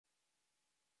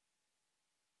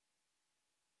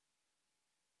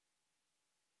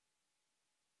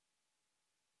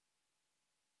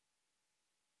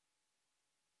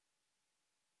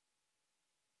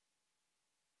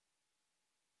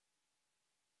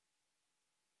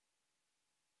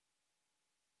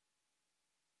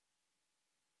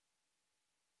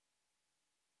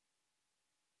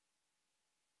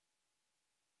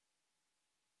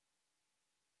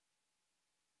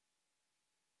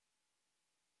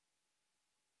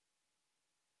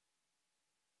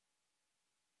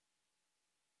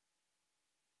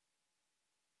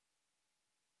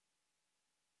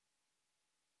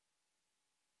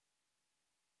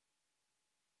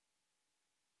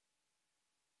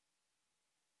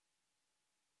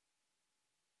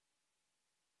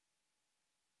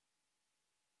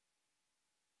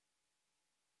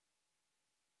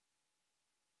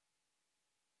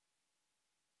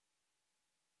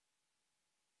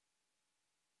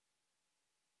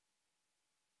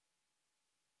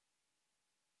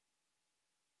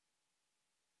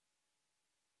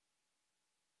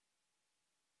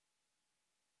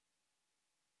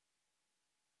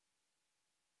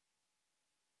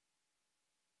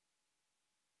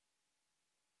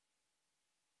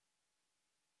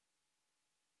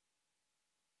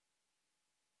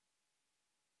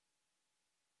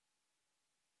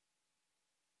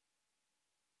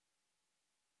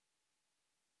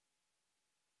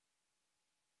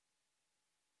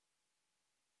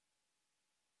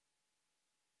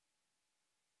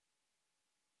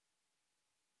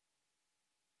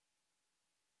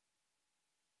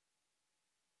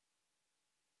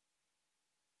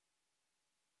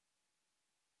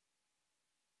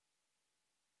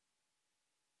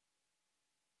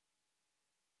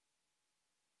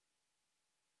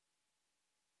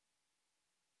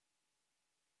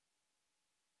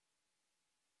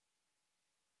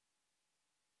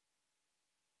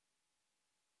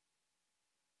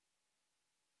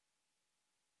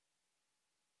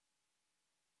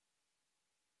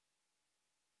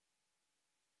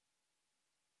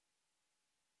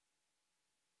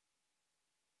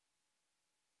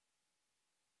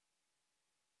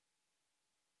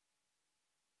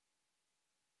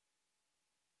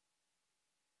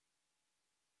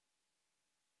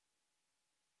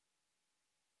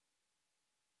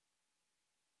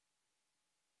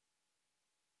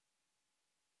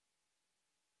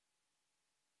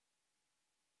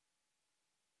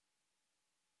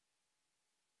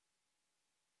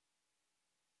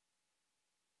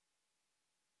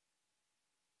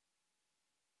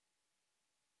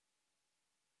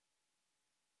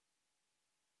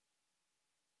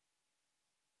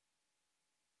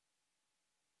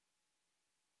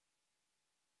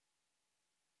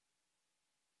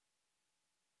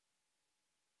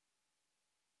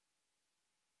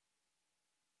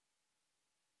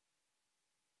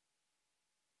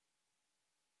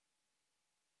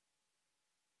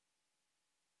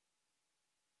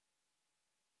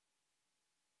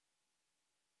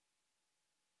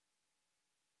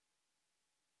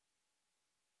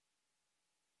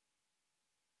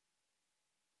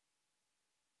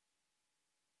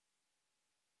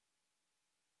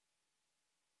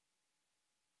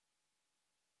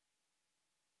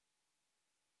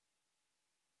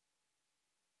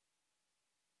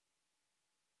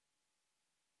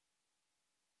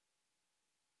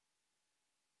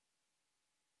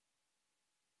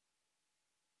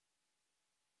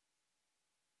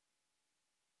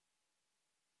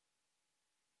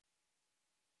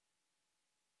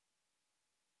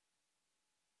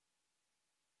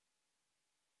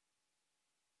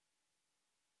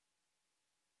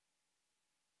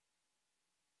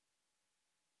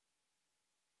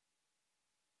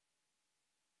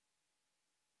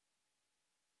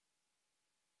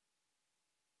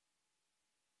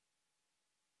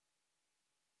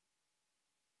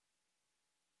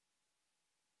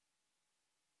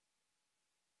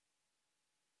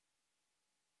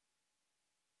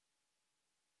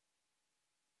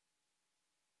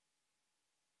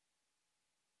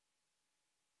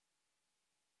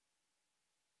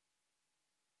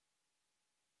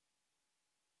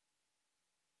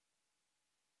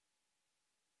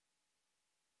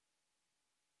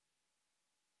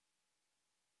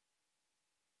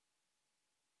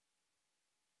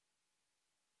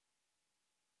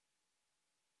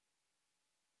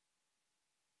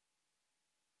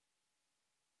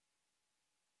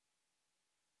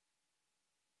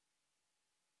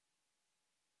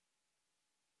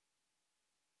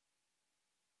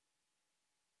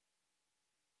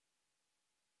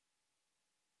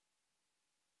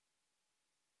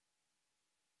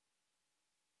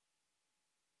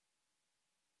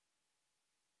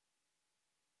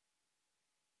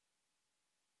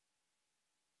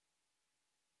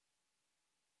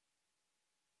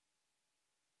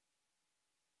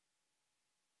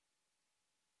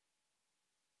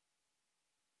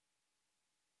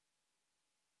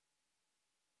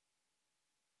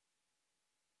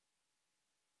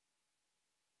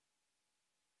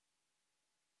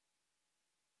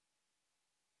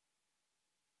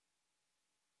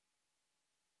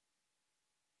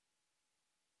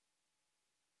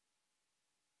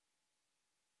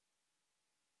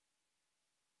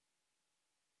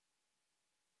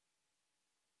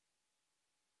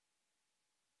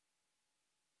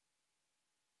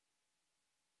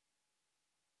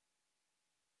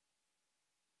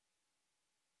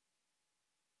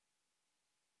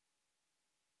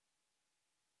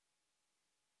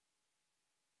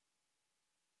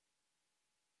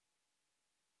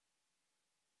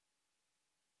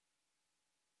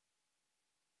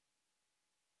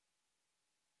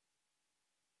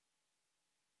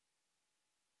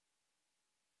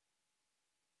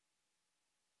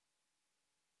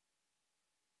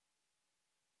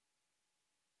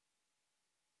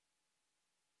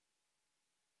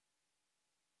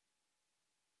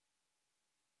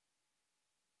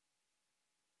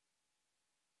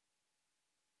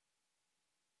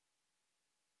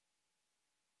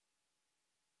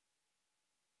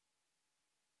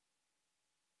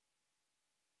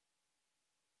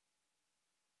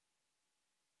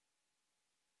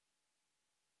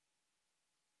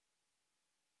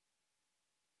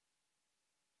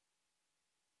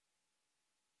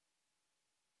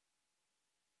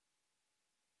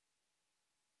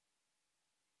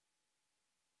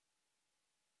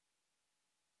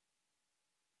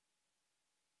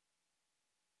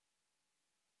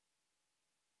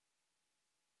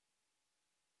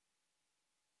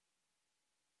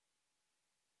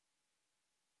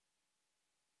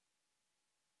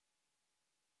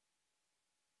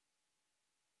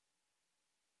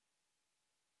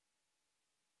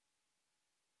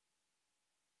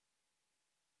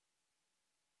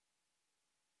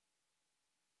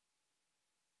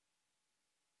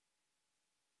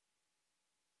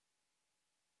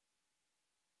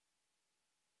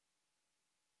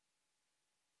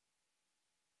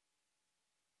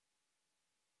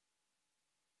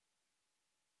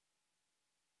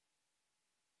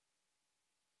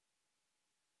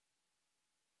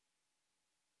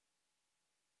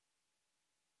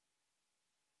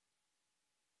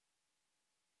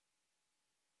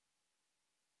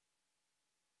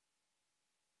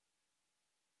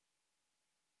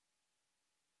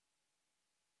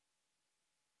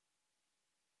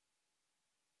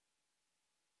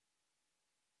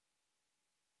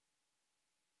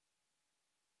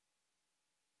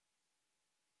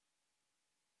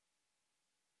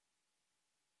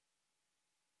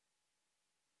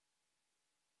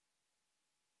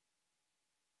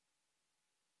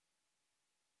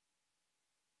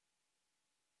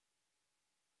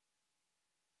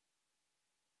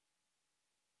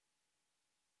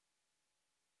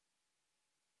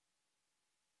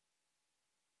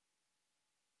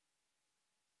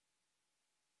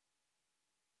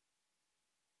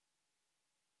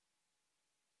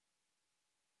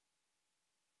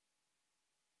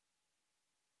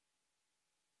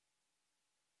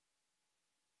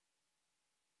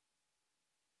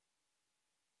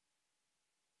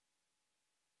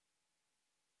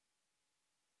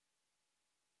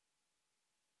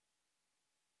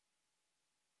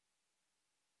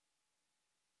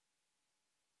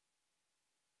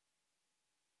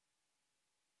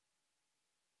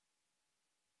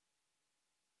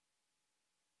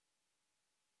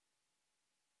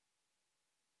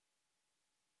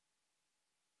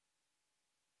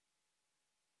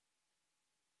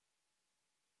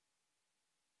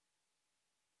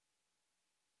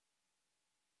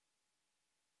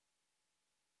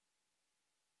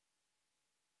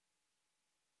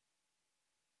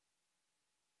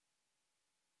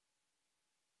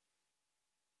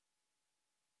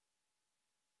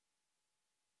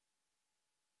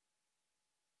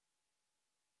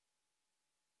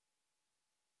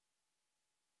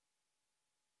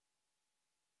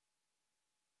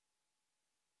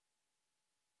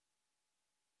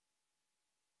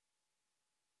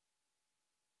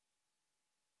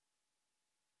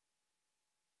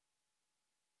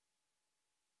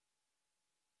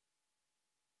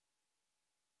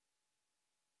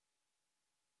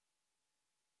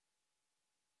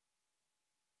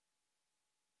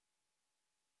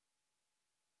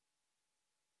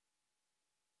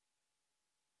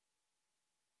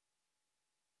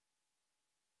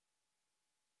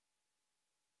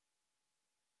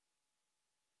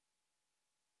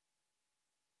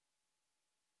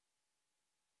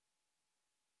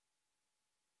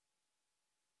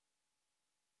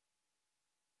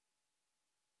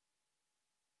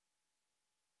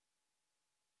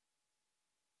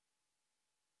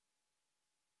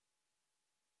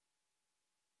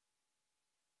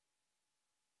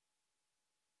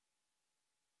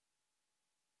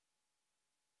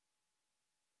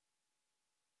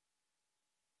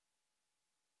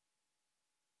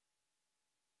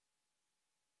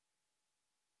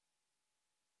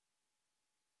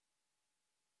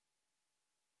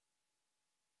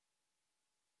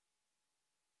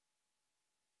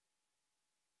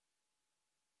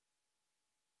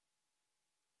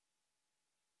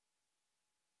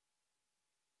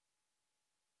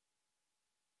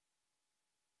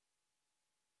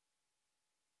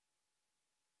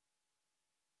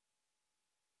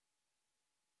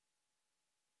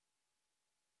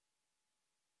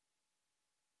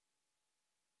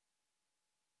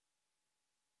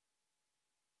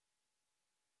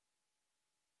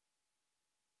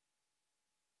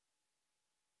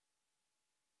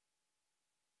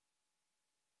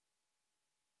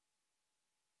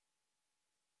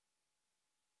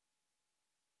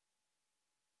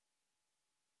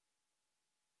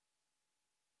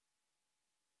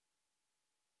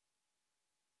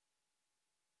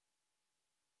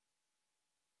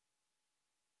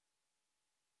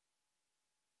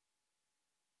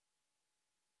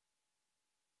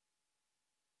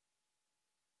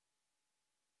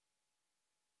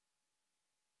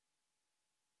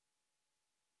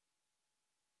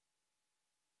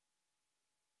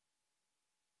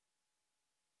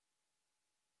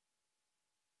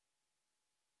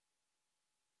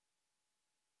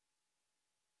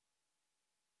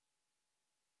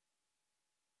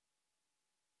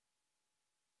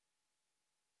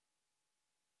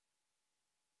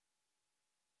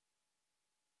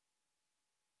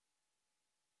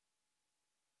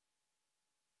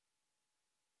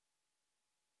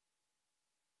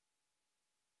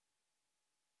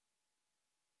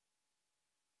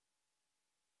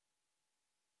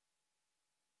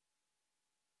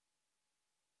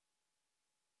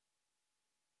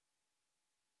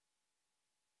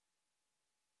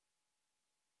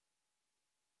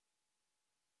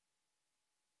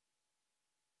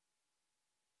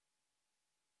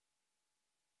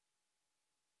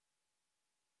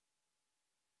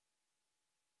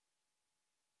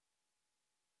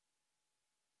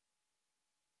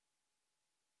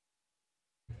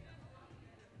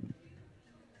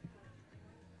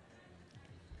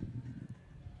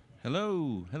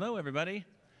Hello, hello everybody.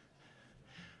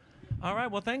 All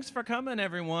right, well thanks for coming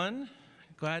everyone.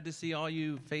 Glad to see all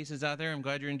you faces out there. I'm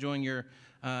glad you're enjoying your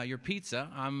pizza.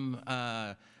 I'm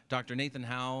Dr. Nathan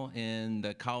Howell in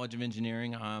the College of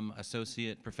Engineering. I'm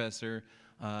Associate Professor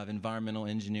of Environmental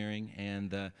Engineering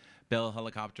and the Bell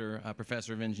Helicopter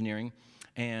Professor of Engineering.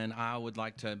 And I would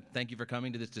like to thank you for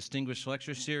coming to this distinguished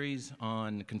lecture series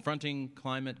on confronting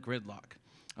climate gridlock.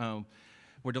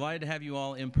 We're delighted to have you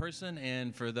all in person,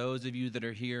 and for those of you that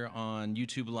are here on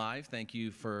YouTube Live, thank you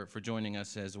for joining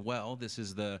us as well. This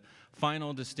is the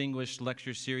final distinguished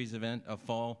lecture series event of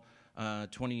fall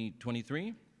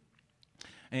 2023.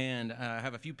 And I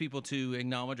have a few people to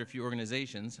acknowledge, or a few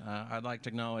organizations. I'd like to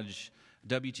acknowledge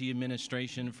WT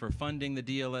administration for funding the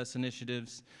DLS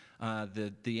initiatives,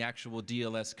 the actual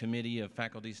DLS committee of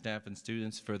faculty, staff, and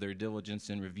students for their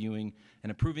diligence in reviewing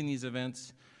and approving these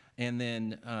events. And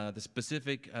then the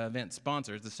specific event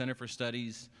sponsors, the Center for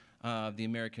Studies of the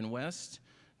American West,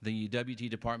 the WT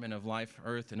Department of Life,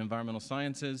 Earth, and Environmental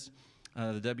Sciences,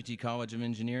 the WT College of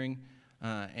Engineering,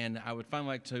 and I would finally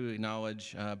like to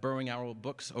acknowledge Burrowing Owl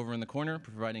Books over in the corner,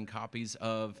 providing copies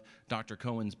of Dr.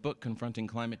 Cohan's book, Confronting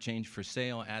Climate Change, for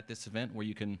sale at this event, where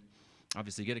you can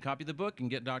obviously get a copy of the book and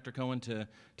get Dr. Cohan to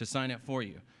sign it for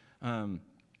you.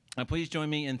 Please join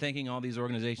me in thanking all these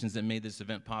organizations that made this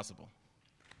event possible.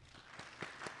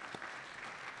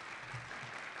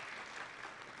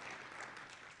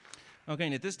 Okay,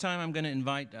 and at this time I'm going to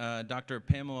invite Dr.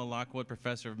 Pamela Lockwood,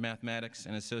 Professor of Mathematics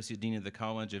and Associate Dean of the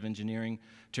College of Engineering,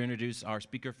 to introduce our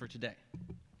speaker for today.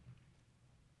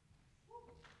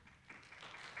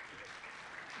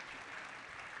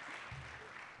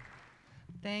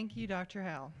 Thank you, Dr.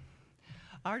 Howell.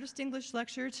 Our distinguished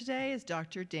lecturer today is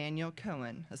Dr. Daniel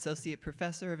Cohan, Associate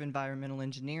Professor of Environmental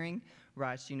Engineering,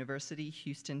 Rice University,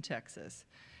 Houston, Texas.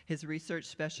 His research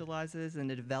specializes in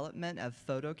the development of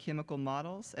photochemical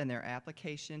models and their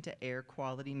application to air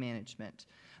quality management,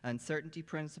 uncertainty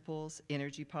principles,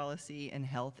 energy policy, and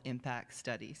health impact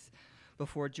studies.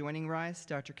 Before joining Rice,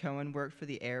 Dr. Cohan worked for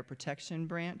the Air Protection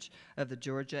Branch of the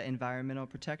Georgia Environmental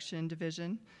Protection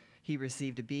Division. He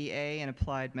received a BA in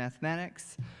Applied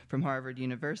Mathematics from Harvard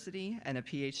University and a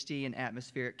PhD in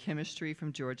Atmospheric Chemistry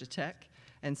from Georgia Tech,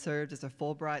 and served as a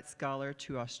Fulbright Scholar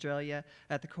to Australia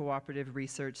at the Cooperative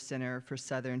Research Center for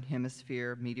Southern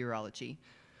Hemisphere Meteorology.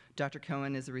 Dr.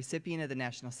 Cohan is a recipient of the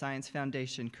National Science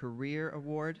Foundation Career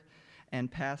Award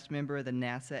and past member of the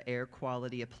NASA Air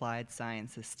Quality Applied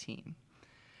Sciences team.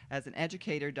 As an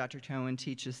educator, Dr. Cohan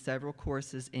teaches several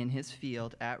courses in his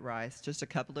field at Rice. Just a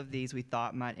couple of these we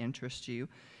thought might interest you: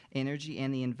 energy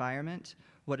and the environment,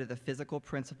 what are the physical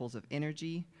principles of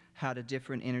energy, how do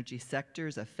different energy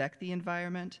sectors affect the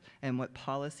environment, and what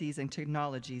policies and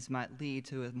technologies might lead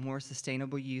to a more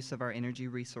sustainable use of our energy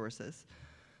resources.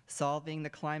 Solving the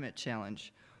climate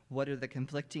challenge. What are the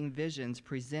conflicting visions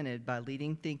presented by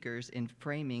leading thinkers in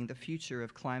framing the future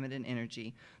of climate and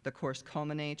energy? The course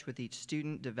culminates with each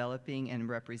student developing and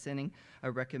representing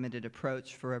a recommended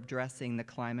approach for addressing the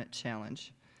climate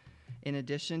challenge. In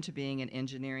addition to being an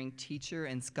engineering teacher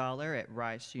and scholar at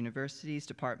Rice University's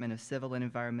Department of Civil and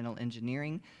Environmental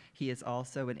Engineering, he is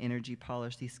also an energy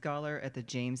policy scholar at the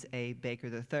James A. Baker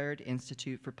III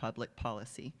Institute for Public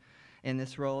Policy. In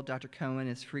this role, Dr. Cohan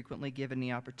is frequently given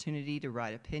the opportunity to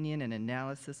write opinion and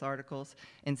analysis articles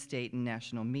in state and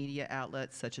national media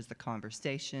outlets such as The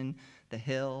Conversation, The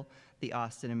Hill, the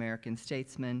Austin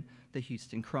American-Statesman, the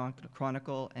Houston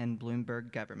Chronicle, and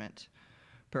Bloomberg Government.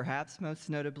 Perhaps most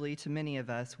notably to many of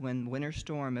us, when winter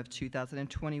storm of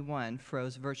 2021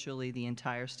 froze virtually the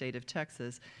entire state of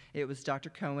Texas, it was Dr.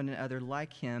 Cohan and others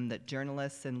like him that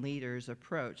journalists and leaders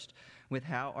approached with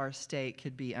how our state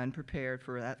could be unprepared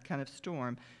for that kind of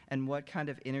storm and what kind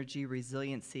of energy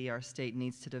resiliency our state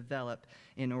needs to develop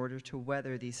in order to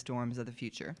weather these storms of the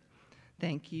future.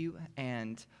 Thank you,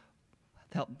 and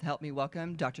help me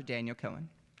welcome Dr. Daniel Cohan.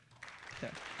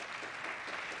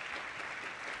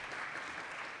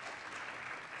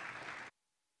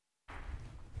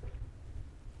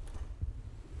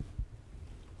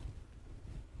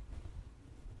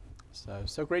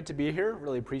 So great to be here.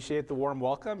 Really appreciate the warm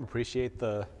welcome. Appreciate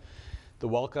the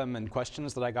welcome and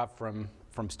questions that I got from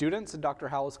students in Dr.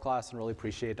 Howell's class, and really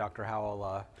appreciate Dr.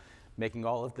 Howell making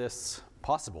all of this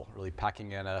possible, really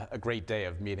packing in a great day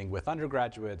of meeting with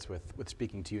undergraduates, with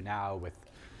speaking to you now, with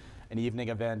an evening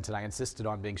event, and I insisted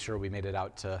on being sure we made it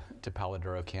out to Palo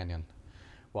Duro Canyon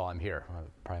while I'm here.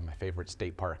 Probably my favorite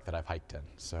state park that I've hiked in.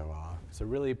 So it's a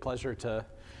really pleasure to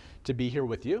be here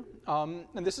with you. And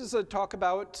this is a talk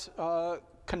about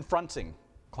confronting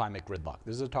climate gridlock.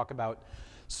 This is a talk about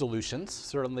solutions.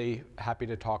 Certainly happy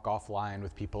to talk offline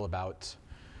with people about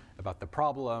about the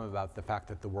problem, about the fact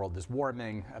that the world is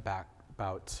warming,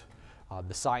 about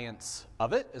the science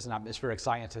of it. As an atmospheric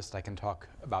scientist, I can talk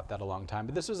about that a long time.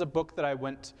 But this was a book that I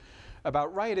went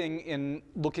about writing in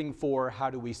looking for how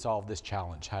do we solve this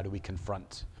challenge? How do we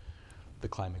confront the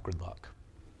climate gridlock?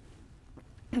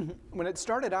 When it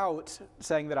started out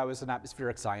saying that I was an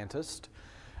atmospheric scientist,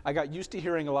 I got used to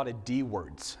hearing a lot of D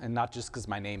words, and not just because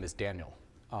my name is Daniel.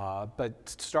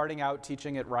 But starting out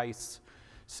teaching at Rice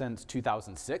since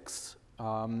 2006,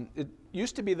 it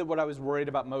used to be that what I was worried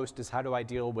about most is how do I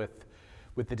deal with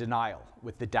the denial,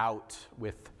 with the doubt,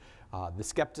 with the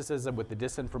skepticism, with the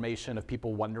disinformation of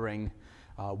people wondering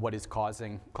what is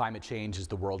causing climate change. Is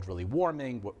the world really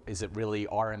warming? Is it really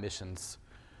our emissions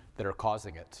that are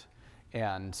causing it?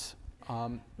 And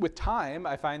with time,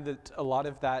 I find that a lot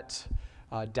of that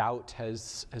doubt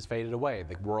has faded away.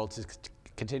 The world is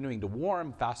continuing to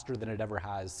warm faster than it ever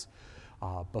has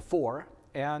before.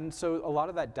 And so a lot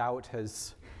of that doubt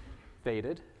has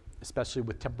faded, especially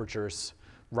with temperatures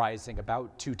rising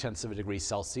about 0.2 of a degree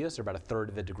Celsius, or about 1/3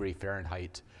 of a degree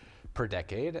Fahrenheit per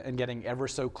decade, and getting ever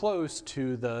so close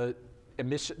to the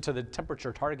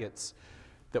temperature targets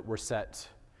that were set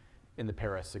in the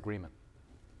Paris Agreement.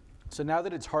 So now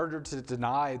that it's harder to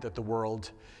deny that the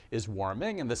world is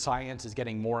warming, and the science is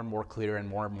getting more and more clear and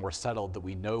more settled that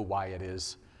we know why it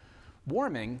is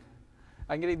warming,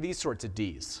 I'm getting these sorts of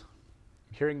Ds.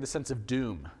 Hearing the sense of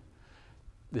doom,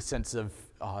 the sense of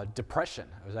depression.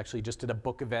 I was actually just at a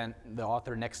book event. The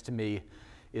author next to me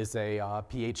is a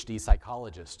PhD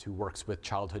psychologist who works with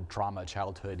childhood trauma,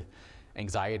 childhood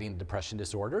anxiety and depression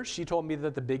disorders. She told me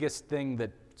that the biggest thing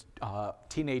that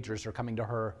teenagers are coming to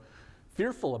her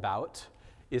fearful about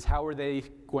is how are they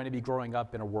going to be growing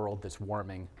up in a world that's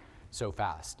warming so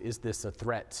fast? Is this a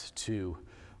threat to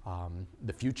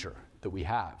the future that we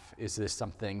have? Is this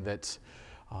something that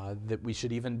we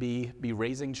should even be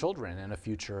raising children in a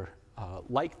future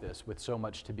like this, with so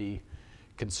much to be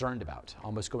concerned about?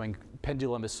 Almost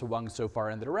pendulum has swung so far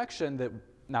in the direction that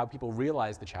now people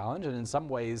realize the challenge, and in some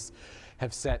ways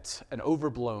have set an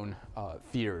overblown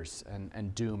fears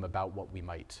and doom about what we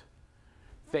might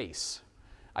face.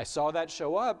 I saw that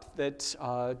show up, that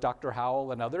Dr.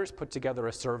 Howell and others put together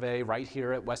a survey right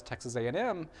here at West Texas A&M,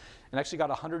 and actually got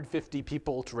 150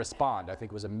 people to respond. I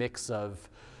think it was a mix of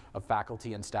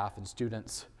faculty and staff and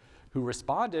students who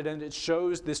responded, and it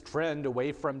shows this trend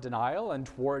away from denial and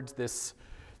towards this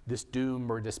doom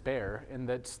or despair, and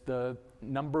that the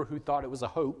number who thought it was a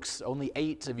hoax, only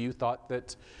 8 of you thought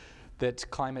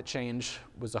that climate change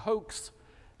was a hoax.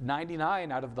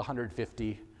 99 out of the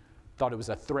 150 thought it was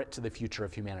a threat to the future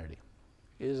of humanity.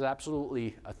 It is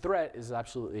absolutely a threat, it is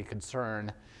absolutely a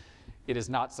concern. It is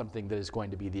not something that is going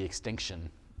to be the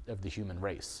extinction of the human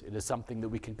race. It is something that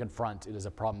we can confront. It is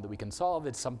a problem that we can solve.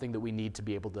 It's something that we need to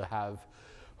be able to have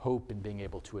hope in being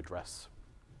able to address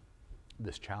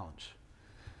this challenge.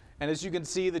 And as you can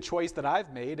see, the choice that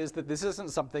I've made is that this isn't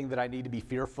something that I need to be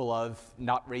fearful of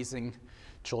not raising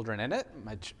children in it.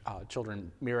 My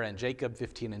children, Mira and Jacob,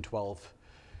 15 and 12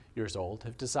 years old,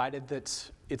 have decided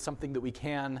that it's something that we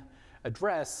can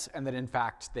address, and that in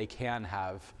fact they can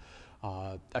have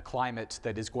a climate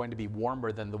that is going to be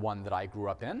warmer than the one that I grew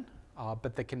up in,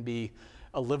 but that can be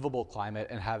a livable climate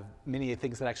and have many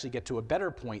things that actually get to a better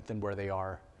point than where they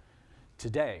are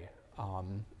today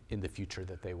in the future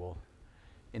that they will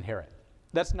inherit.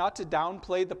 That's not to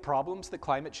downplay the problems that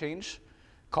climate change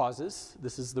causes.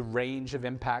 This is the range of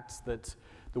impacts that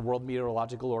the World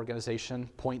Meteorological Organization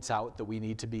points out that we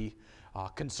need to be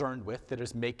concerned with, that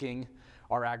is making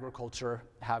our agriculture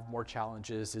have more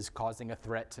challenges, is causing a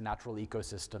threat to natural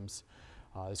ecosystems,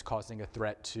 is causing a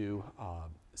threat to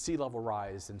sea level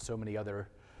rise, and so many other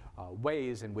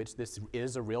ways in which this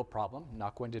is a real problem. I'm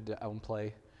not going to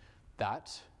downplay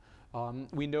that.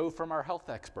 We know from our health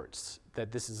experts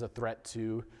that this is a threat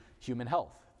to human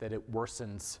health, that it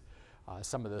worsens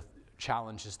some of the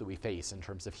challenges that we face in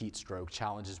terms of heat stroke,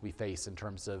 challenges we face in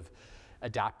terms of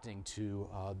adapting to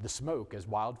the smoke as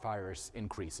wildfires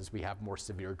increase, as we have more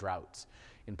severe droughts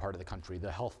in part of the country,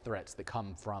 the health threats that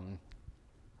come from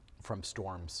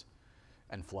storms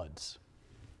and floods.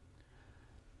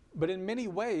 But in many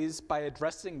ways, by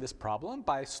addressing this problem,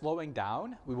 by slowing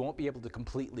down, we won't be able to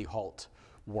completely halt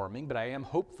warming, but I am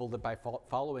hopeful that by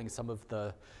following some of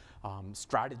the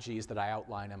strategies that I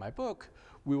outline in my book,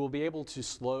 we will be able to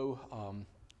slow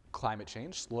climate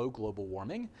change, slow global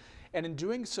warming. And in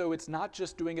doing so, it's not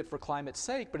just doing it for climate's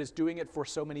sake, but it's doing it for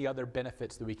so many other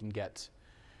benefits that we can get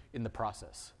in the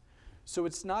process. So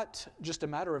it's not just a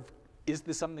matter of, is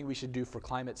this something we should do for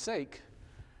climate's sake?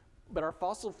 But our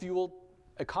fossil fuel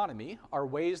economy, our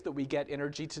ways that we get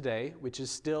energy today, which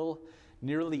is still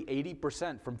nearly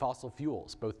 80% from fossil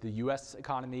fuels. Both the US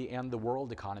economy and the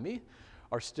world economy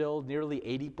are still nearly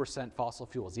 80% fossil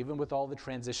fuels, even with all the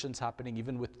transitions happening,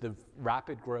 even with the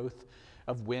rapid growth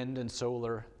of wind and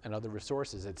solar and other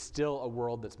resources. It's still a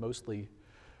world that's mostly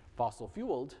fossil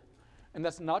fueled. And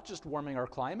that's not just warming our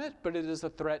climate, but it is a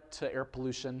threat to air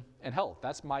pollution and health.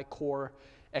 That's my core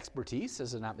expertise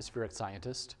as an atmospheric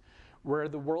scientist, where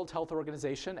the World Health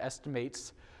Organization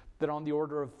estimates that on the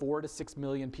order of 4 to 6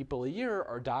 million people a year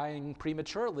are dying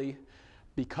prematurely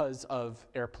because of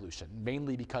air pollution,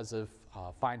 mainly because of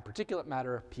fine particulate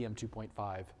matter, PM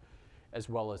 2.5, as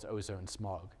well as ozone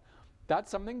smog. That's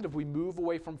something that if we move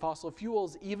away from fossil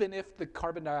fuels, even if the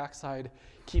carbon dioxide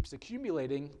keeps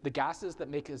accumulating, the gases that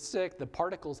make us sick, the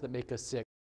particles that make us sick,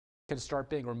 can start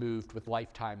being removed with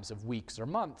lifetimes of weeks or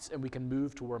months, and we can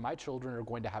move to where my children are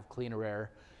going to have cleaner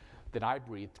air than I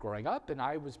breathed growing up, and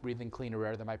I was breathing cleaner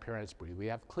air than my parents breathed. We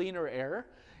have cleaner air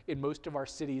in most of our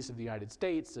cities of the United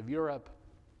States, of Europe,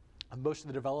 of most of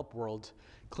the developed world,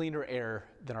 cleaner air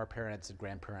than our parents and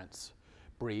grandparents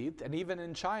breathed. And even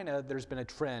in China, there's been a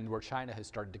trend where China has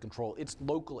started to control its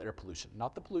local air pollution,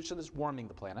 not the pollution that's warming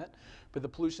the planet, but the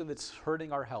pollution that's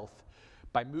hurting our health.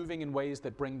 By moving in ways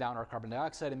that bring down our carbon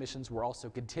dioxide emissions, we're also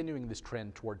continuing this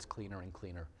trend towards cleaner and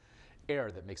cleaner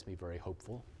air that makes me very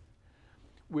hopeful.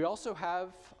 We also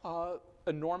have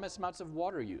enormous amounts of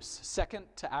water use. Second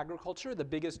to agriculture, the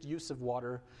biggest use of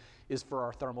water is for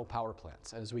our thermal power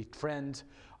plants. As we trend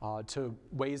to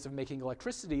ways of making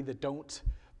electricity that don't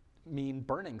mean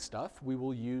burning stuff, we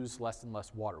will use less and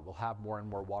less water. We'll have more and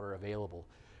more water available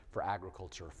for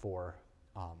agriculture, for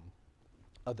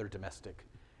other domestic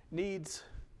needs.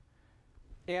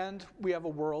 And we have a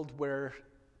world where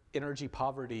energy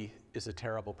poverty is a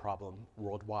terrible problem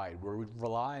worldwide. We're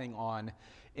relying on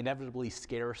inevitably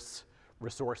scarce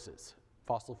resources,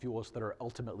 fossil fuels that are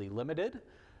ultimately limited,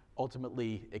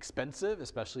 ultimately expensive,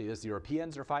 especially as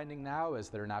Europeans are finding now as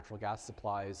their natural gas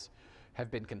supplies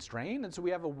have been constrained. And so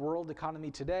we have a world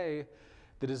economy today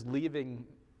that is leaving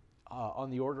on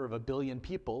the order of 1 billion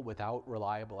people without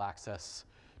reliable access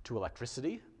to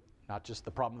electricity. Not just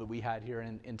the problem that we had here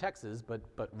in Texas, but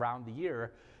round the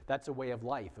year. That's a way of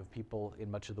life of people in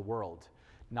much of the world,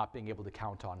 not being able to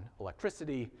count on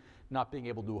electricity, not being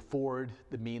able to afford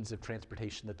the means of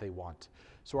transportation that they want.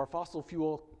 So our fossil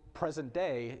fuel present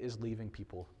day is leaving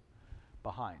people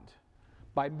behind.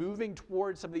 By moving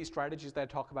towards some of these strategies that I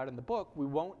talk about in the book, we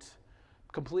won't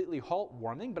completely halt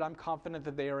warming, but I'm confident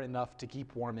that they are enough to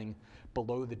keep warming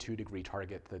below the 2-degree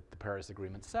target that the Paris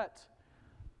Agreement set.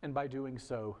 And by doing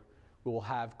so, we will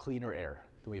have cleaner air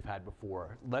than we've had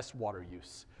before, less water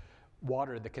use,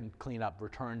 water that can clean up,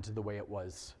 return to the way it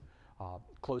was,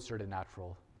 closer to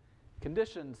natural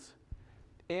conditions.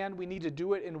 And we need to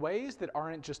do it in ways that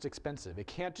aren't just expensive. It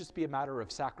can't just be a matter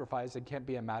of sacrifice. It can't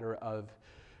be a matter of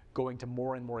going to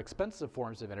more and more expensive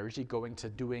forms of energy, going to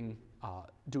doing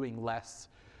less,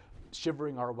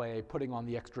 shivering our way, putting on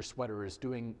the extra sweaters,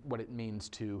 doing what it means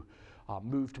to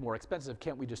move to more expensive.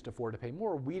 Can't we just afford to pay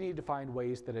more? We need to find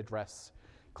ways that address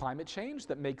climate change,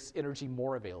 that makes energy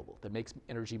more available, that makes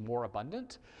energy more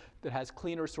abundant, that has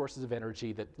cleaner sources of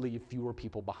energy that leave fewer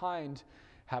people behind,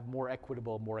 have more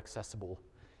equitable, more accessible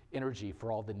energy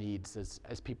for all the needs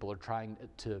as people are trying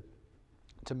to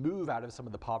move out of some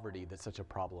of the poverty that's such a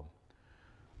problem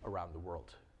around the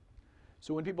world.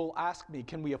 So when people ask me,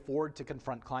 can we afford to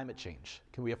confront climate change?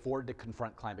 Can we afford to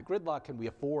confront climate gridlock? Can we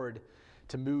afford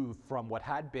to move from what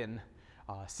had been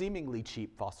seemingly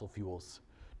cheap fossil fuels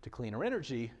to cleaner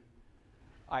energy?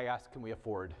 I ask, can we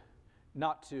afford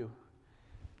not to?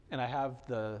 And I have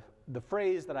the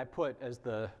phrase that I put as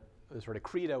the sort of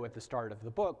credo at the start of the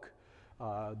book,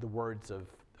 the words of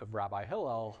Rabbi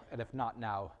Hillel, and if not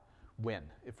now, when?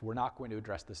 If we're not going to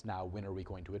address this now, when are we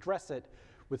going to address it?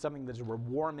 With something that's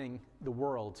warming the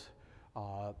world,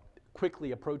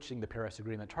 quickly approaching the Paris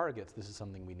Agreement targets, this is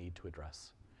something we need to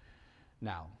address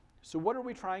now. So what are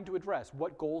we trying to address?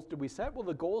 What goals did we set? Well,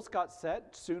 the goals got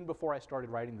set soon before I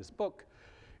started writing this book.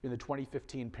 In the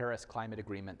 2015 Paris Climate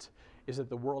Agreement, is that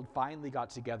the world finally got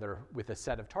together with a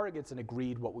set of targets and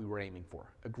agreed what we were aiming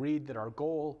for. Agreed that our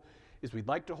goal is we'd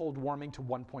like to hold warming to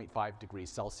 1.5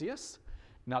 degrees Celsius.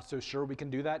 Not so sure we can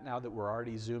do that now that we're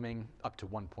already zooming up to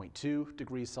 1.2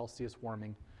 degrees Celsius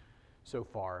warming so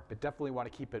far, but definitely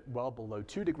want to keep it well below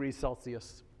 2 degrees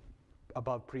Celsius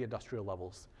above pre-industrial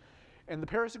levels. And the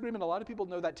Paris Agreement, a lot of people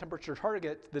know that temperature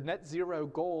target. The net zero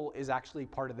goal is actually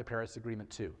part of the Paris Agreement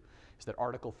too. Is that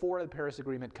Article 4 of the Paris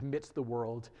Agreement commits the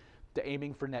world to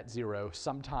aiming for net zero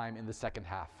sometime in the second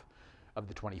half of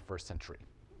the 21st century.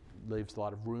 Leaves a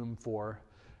lot of room for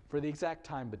the exact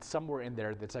time, but somewhere in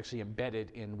there that's actually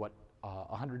embedded in what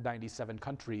 197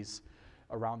 countries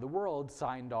around the world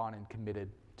signed on and committed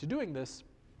to doing this.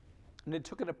 And it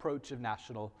took an approach of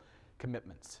national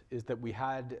commitments, is that we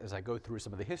had, as I go through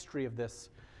some of the history of this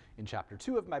in chapter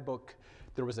 2 of my book,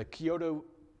 there was a Kyoto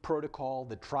protocol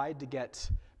that tried to get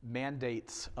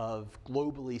mandates of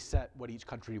globally set what each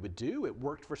country would do. It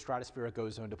worked for stratospheric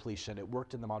ozone depletion. It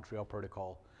worked in the Montreal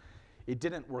Protocol. It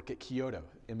didn't work at Kyoto.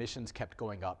 Emissions kept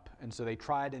going up. And so they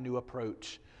tried a new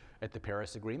approach at the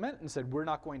Paris Agreement and said, we're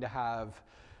not going to have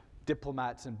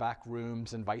diplomats in back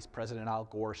rooms and Vice President Al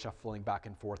Gore shuffling back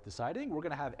and forth deciding. We're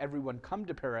going to have everyone come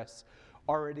to Paris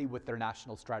already with their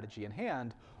national strategy in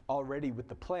hand, already with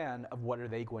the plan of what are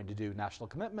they going to do, national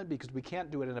commitment, because we can't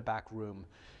do it in a back room.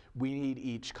 We need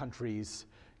each country's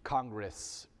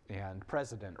Congress and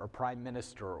president or prime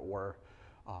minister or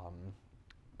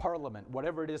parliament,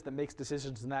 whatever it is that makes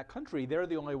decisions in that country. They're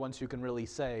the only ones who can really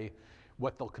say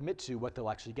what they'll commit to, what they'll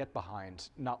actually get behind,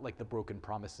 not like the broken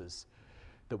promises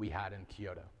that we had in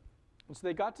Kyoto. And so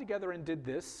they got together and did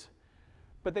this,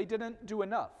 but they didn't do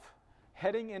enough.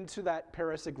 Heading into that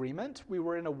Paris Agreement, we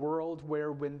were in a world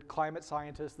where when climate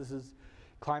scientists, this is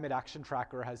Climate Action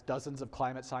Tracker, has dozens of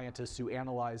climate scientists who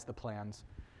analyze the plans.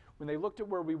 When they looked at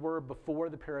where we were before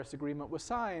the Paris Agreement was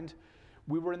signed,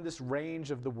 we were in this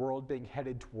range of the world being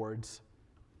headed towards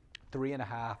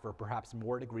 3.5 or perhaps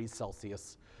more degrees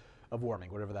Celsius of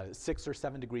warming, whatever that is, 6 or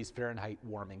 7 degrees Fahrenheit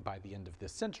warming by the end of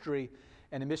this century.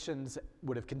 And emissions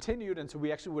would have continued, and so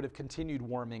we actually would have continued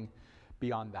warming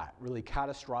beyond that, really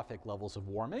catastrophic levels of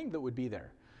warming that would be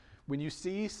there. When you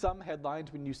see some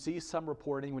headlines, when you see some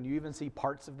reporting, when you even see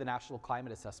parts of the National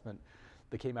Climate Assessment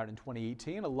that came out in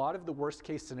 2018, a lot of the worst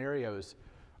case scenarios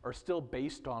are still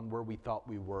based on where we thought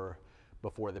we were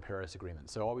before the Paris Agreement.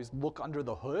 So always look under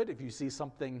the hood. If you see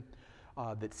something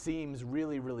that seems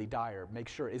really, really dire, make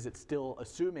sure, is it still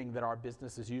assuming that our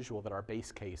business as usual, that our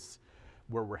base case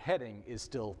where we're heading is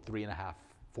still 3.5,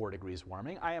 4 degrees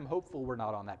warming? I am hopeful we're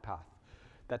not on that path.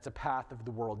 That's a path of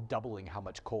the world doubling how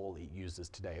much coal it uses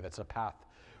today. That's a path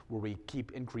where we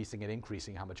keep increasing and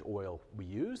increasing how much oil we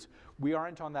use. We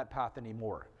aren't on that path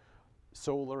anymore.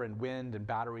 Solar and wind and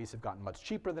batteries have gotten much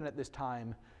cheaper than at this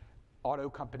time. Auto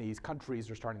companies, countries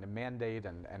are starting to mandate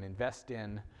and invest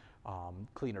in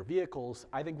cleaner vehicles.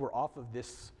 I think we're off of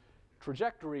this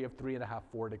trajectory of 3.5,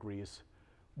 4 degrees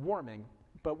warming.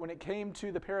 But when it came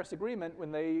to the Paris Agreement,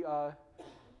 when they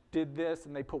did this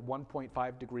and they put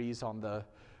 1.5 degrees on the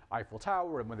Eiffel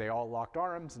Tower, and when they all locked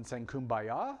arms and sang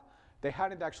Kumbaya, they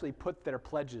hadn't actually put their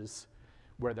pledges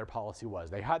where their policy was.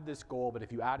 They had this goal, but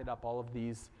if you added up all of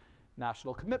these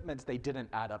national commitments, they didn't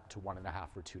add up to 1.5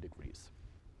 or 2 degrees.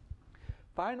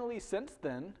 Finally, since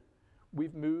then,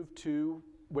 we've moved to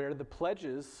where the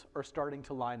pledges are starting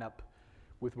to line up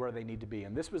with where they need to be.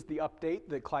 And this was the update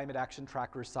that Climate Action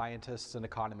Tracker scientists and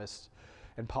economists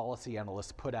and policy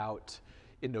analysts put out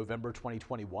in November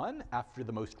 2021 after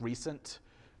the most recent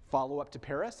follow-up to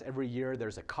Paris. Every year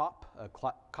there's a COP, a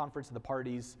Conference of the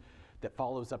Parties, that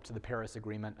follows up to the Paris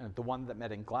Agreement. And the one that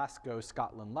met in Glasgow,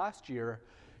 Scotland last year,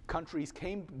 countries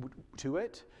came to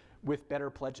it with better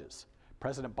pledges.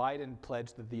 President Biden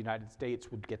pledged that the United States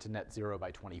would get to net zero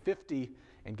by 2050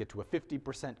 and get to a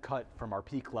 50% cut from our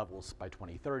peak levels by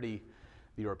 2030.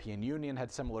 The European Union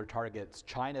had similar targets.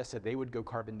 China said they would go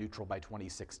carbon neutral by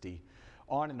 2060.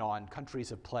 On and on, countries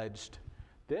have pledged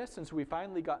this, and so we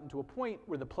finally gotten to a point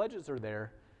where the pledges are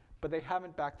there, but they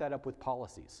haven't backed that up with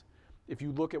policies. If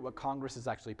you look at what Congress has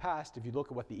actually passed, if you look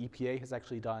at what the EPA has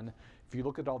actually done, if you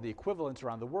look at all the equivalents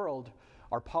around the world,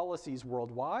 our policies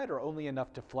worldwide are only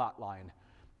enough to flatline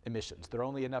emissions. They're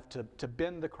only enough to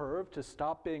bend the curve, to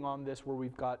stop being on this where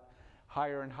we've got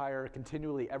higher and higher,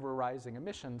 continually ever rising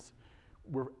emissions.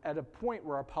 We're at a point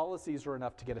where our policies are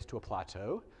enough to get us to a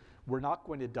plateau. We're not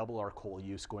going to double our coal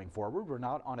use going forward. We're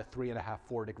not on a 3.5,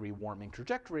 4 degree warming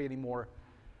trajectory anymore.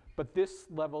 But this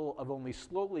level of only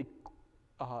slowly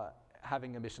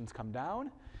having emissions come down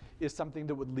is something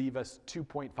that would leave us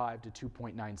 2.5 to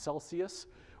 2.9 Celsius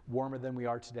warmer than we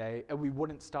are today, and we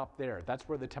wouldn't stop there. That's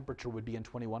where the temperature would be in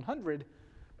 2100,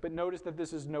 but notice that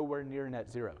this is nowhere near net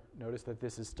zero. Notice that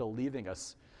this is still leaving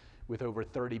us with over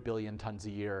 30 billion tons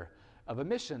a year of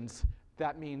emissions.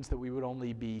 That means that we would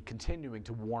only be continuing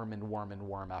to warm and warm and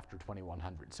warm after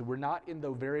 2100. So we're not in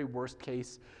the very worst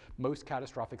case, most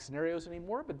catastrophic scenarios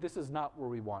anymore, but this is not where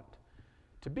we want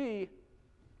to be.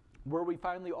 Where we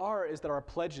finally are is that our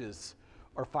pledges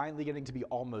are finally getting to be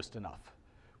almost enough.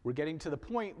 We're getting to the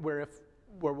point where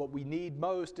what we need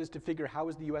most is to figure how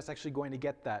is the US actually going to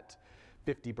get that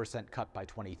 50% cut by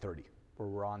 2030, where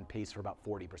we're on pace for about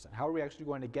 40%. How are we actually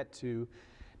going to get to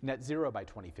net zero by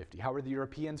 2050? How are the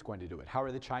Europeans going to do it? How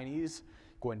are the Chinese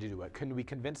going to do it? Can we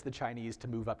convince the Chinese to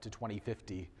move up to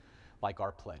 2050 like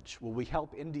our pledge? Will we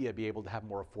help India be able to have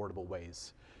more affordable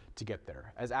ways to get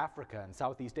there? As Africa and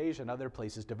Southeast Asia and other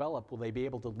places develop, will they be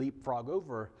able to leapfrog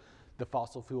over the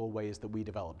fossil fuel ways that we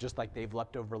develop? Just like they've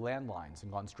leapt over landlines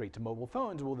and gone straight to mobile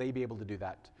phones, will they be able to do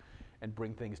that and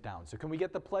bring things down? So can we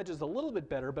get the pledges a little bit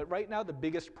better? But right now the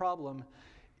biggest problem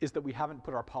is that we haven't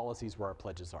put our policies where our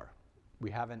pledges are.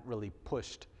 We haven't really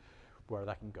pushed where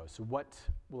that can go. So what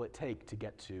will it take to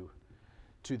get to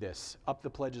this? Up the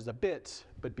pledges a bit,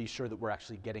 but be sure that we're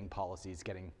actually getting policies,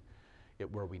 getting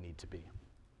it where we need to be.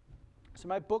 So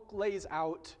my book lays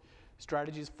out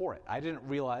strategies for it. I didn't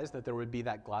realize that there would be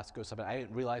that Glasgow summit. I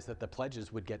didn't realize that the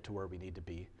pledges would get to where we need to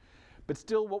be. But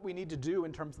still, what we need to do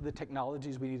in terms of the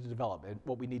technologies we need to develop, and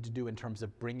what we need to do in terms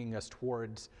of bringing us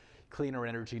towards cleaner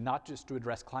energy, not just to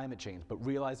address climate change, but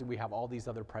realizing we have all these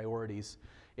other priorities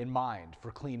in mind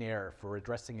for clean air, for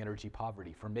addressing energy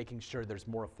poverty, for making sure there's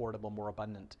more affordable, more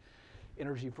abundant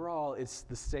energy for all. It's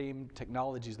the same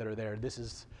technologies that are there. This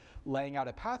is laying out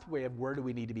a pathway of where do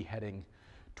we need to be heading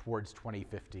towards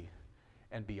 2050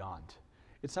 and beyond.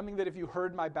 It's something that if you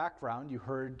heard my background, you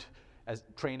heard as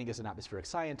training as an atmospheric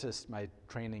scientist, my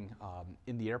training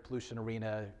in the air pollution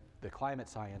arena, the climate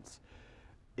science,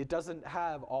 it doesn't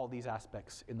have all these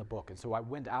aspects in the book. And so I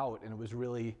went out, and it was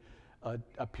really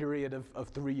a period of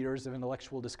 3 years of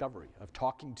intellectual discovery, of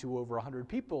talking to over 100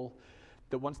 people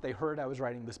that once they heard I was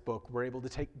writing this book, were able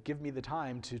to give me the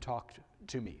time to talk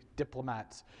to me.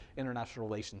 Diplomats, international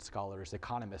relations scholars,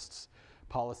 economists,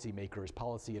 policymakers,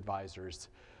 policy advisors,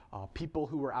 people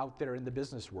who are out there in the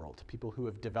business world, people who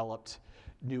have developed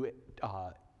new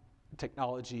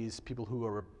technologies, people who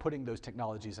are putting those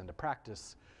technologies into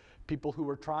practice, people who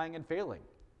were trying and failing.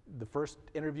 The first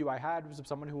interview I had was of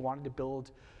someone who wanted to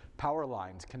build power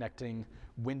lines connecting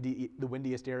the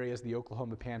windiest areas, the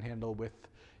Oklahoma Panhandle with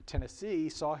Tennessee,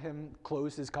 saw him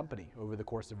close his company over the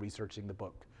course of researching the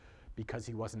book because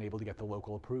he wasn't able to get the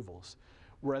local approvals.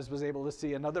 Whereas was able to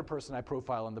see another person I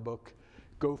profile in the book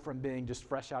go from being just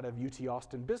fresh out of UT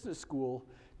Austin Business School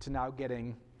to now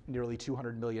getting nearly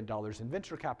 $200 million in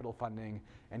venture capital funding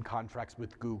and contracts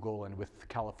with Google and with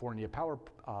California power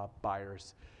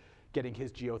buyers, getting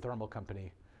his geothermal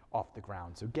company off the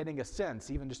ground. So getting a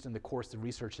sense, even just in the course of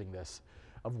researching this,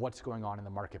 of what's going on in the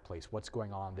marketplace, what's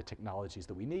going on, the technologies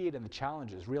that we need, and the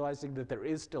challenges, realizing that there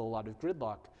is still a lot of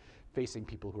gridlock facing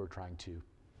people who are trying to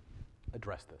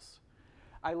address this.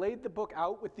 I laid the book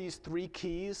out with these 3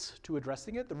 keys to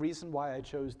addressing it. The reason why I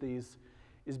chose these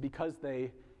is because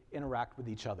they interact with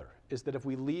each other, is that if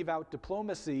we leave out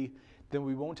diplomacy, then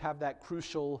we won't have that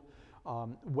crucial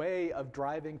way of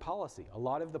driving policy. A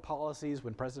lot of the policies,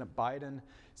 when President Biden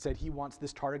said he wants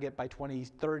this target by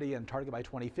 2030 and target by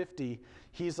 2050,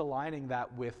 he's aligning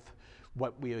that with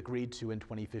what we agreed to in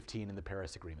 2015 in the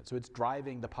Paris Agreement. So it's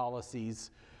driving the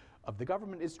policies of the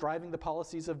government, it's driving the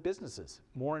policies of businesses.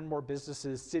 More and more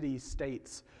businesses, cities,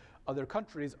 states, other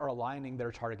countries are aligning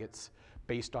their targets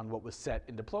based on what was set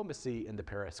in diplomacy in the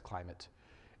Paris Climate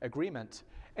Agreement.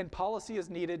 And policy is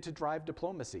needed to drive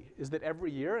diplomacy. Is that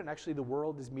every year, and actually the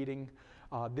world is meeting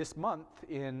this month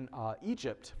in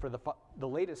Egypt for the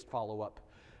latest follow-up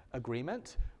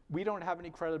agreement, we don't have any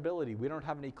credibility, we don't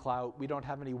have any clout, we don't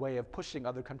have any way of pushing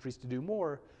other countries to do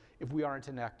more if we aren't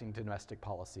enacting domestic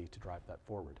policy to drive that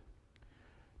forward.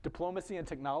 Diplomacy and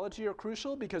technology are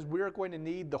crucial because we're going to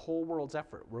need the whole world's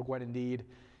effort. We're going to need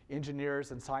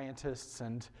engineers and scientists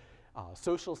and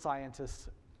social scientists.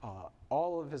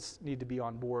 All of us need to be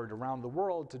on board around the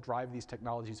world to drive these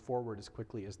technologies forward as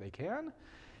quickly as they can.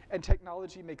 And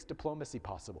technology makes diplomacy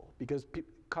possible because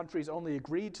countries only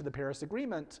agreed to the Paris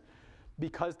Agreement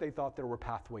because they thought there were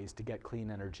pathways to get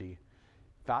clean energy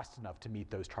fast enough to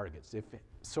meet those targets. If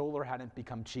solar hadn't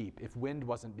become cheap, if wind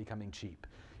wasn't becoming cheap,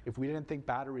 if we didn't think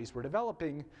batteries were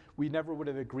developing, we never would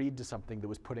have agreed to something that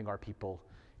was putting our people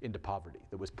into poverty,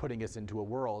 that was putting us into a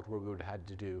world where we would have had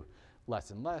to do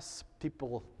less and less.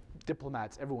 People,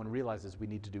 diplomats, everyone realizes we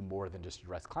need to do more than just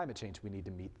address climate change. We need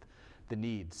to meet the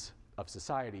needs of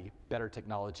society. Better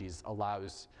technologies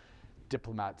allows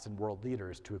diplomats and world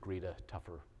leaders to agree to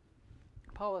tougher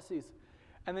policies.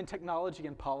 And then technology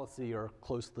and policy are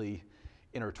closely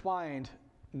intertwined.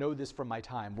 Know this from my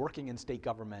time working in state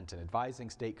government and advising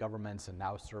state governments, and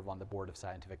now serve on the board of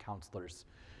scientific counselors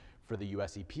for the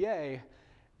US EPA,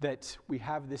 that we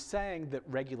have this saying that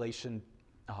regulation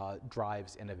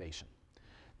drives innovation.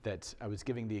 That I was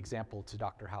giving the example to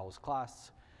Dr. Howell's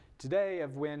class today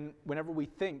of whenever we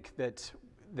think that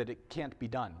it can't be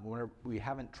done, whenever we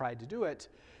haven't tried to do it,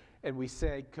 and we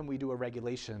say, can we do a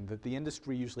regulation, that the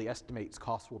industry usually estimates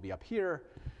costs will be up here,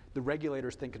 the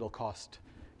regulators think it'll cost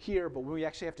here, but when we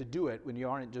actually have to do it, when you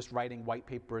aren't just writing white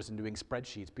papers and doing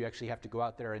spreadsheets, but you actually have to go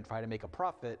out there and try to make a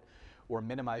profit or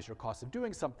minimize your cost of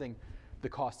doing something, the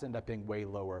costs end up being way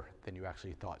lower than you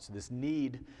actually thought. So this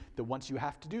need that once you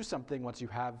have to do something, once you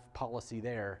have policy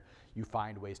there, you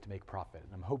find ways to make profit.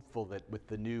 And I'm hopeful that with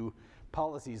the new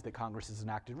policies that Congress has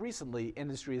enacted recently,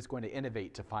 industry is going to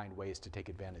innovate to find ways to take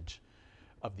advantage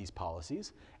of these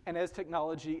policies. And as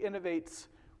technology innovates,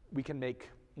 we can make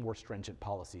more stringent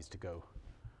policies to go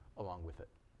along with it.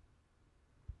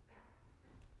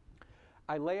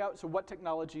 I lay out, so what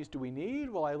technologies do we need?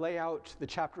 Well, I lay out the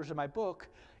chapters of my book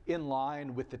in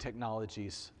line with the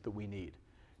technologies that we need.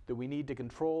 That we need to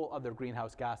control other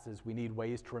greenhouse gases. We need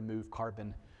ways to remove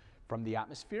carbon from the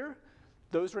atmosphere.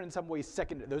 Those are in some ways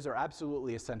those are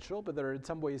absolutely essential, but they're in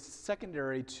some ways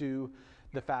secondary to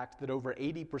the fact that over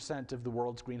 80% of the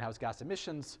world's greenhouse gas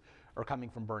emissions are coming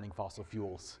from burning fossil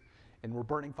fuels. And we're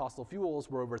burning fossil fuels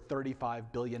where over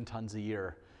 35 billion tons a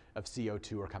year of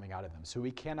CO2 are coming out of them. So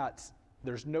we cannot,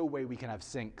 there's no way we can have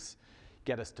sinks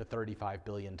get us to 35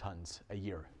 billion tons a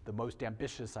year. The most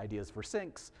ambitious ideas for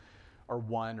sinks are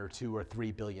 1 or 2 or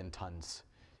 3 billion tons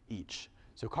each.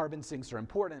 So carbon sinks are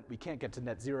important. We can't get to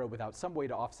net zero without some way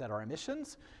to offset our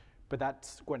emissions, but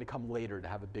that's going to come later to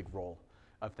have a big role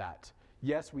of that.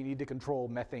 Yes, we need to control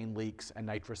methane leaks and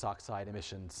nitrous oxide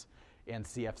emissions and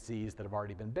CFCs that have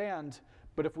already been banned,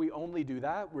 but if we only do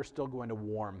that, we're still going to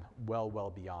warm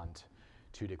well beyond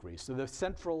 2 degrees. So the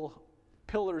central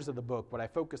pillars of the book, what I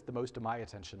focus the most of my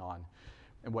attention on,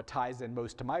 and what ties in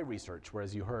most to my research, where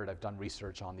as you heard, I've done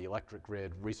research on the electric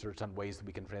grid, research on ways that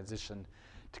we can transition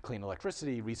to clean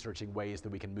electricity, researching ways that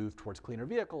we can move towards cleaner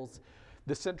vehicles.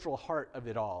 The central heart of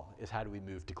it all is how do we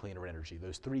move to cleaner energy?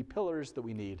 Those 3 pillars that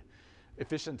we need: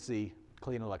 efficiency,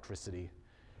 clean electricity,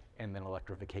 and then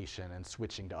electrification and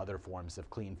switching to other forms of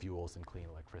clean fuels and clean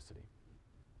electricity.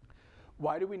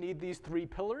 Why do we need these 3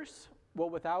 pillars? Well,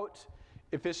 without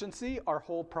efficiency, our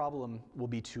whole problem will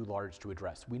be too large to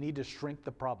address. We need to shrink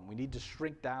the problem. We need to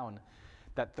shrink down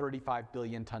that 35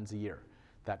 billion tons a year,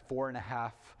 that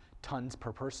 4.5 tons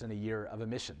per person a year of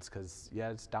emissions, because yeah,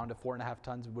 it's down to 4.5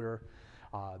 tons.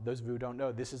 Those of you who don't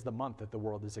know, this is the month that the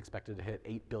world is expected to hit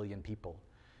 8 billion people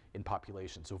in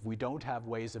population. So if we don't have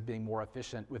ways of being more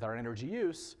efficient with our energy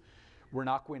use, we're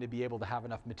not going to be able to have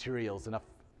enough materials, enough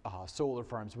solar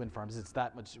farms, wind farms. It's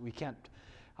that much. We can't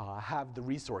have the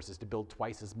resources to build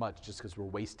twice as much just because we're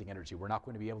wasting energy. We're not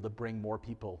going to be able to bring more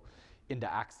people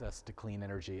into access to clean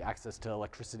energy, access to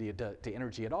electricity, to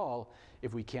energy at all,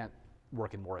 if we can't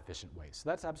work in more efficient ways. So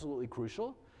that's absolutely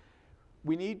crucial.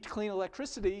 We need clean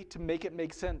electricity to make it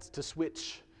make sense to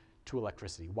switch to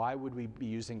electricity. Why would we be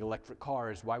using electric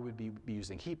cars? Why would we be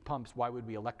using heat pumps? Why would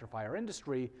we electrify our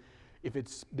industry if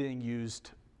it's being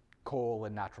used coal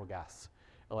and natural gas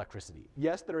electricity?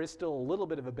 Yes, there is still a little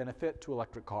bit of a benefit to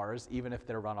electric cars, even if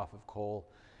they're run off of coal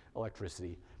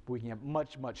electricity. But we can get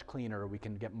much cleaner. We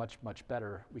can get much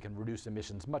better. We can reduce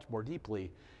emissions much more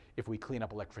deeply if we clean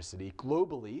up electricity.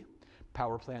 Globally,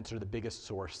 power plants are the biggest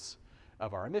source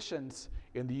of our emissions.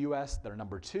 In the US, they're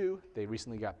number 2. They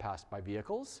recently got passed by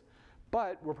vehicles.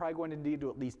 But we're probably going to need to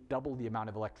at least double the amount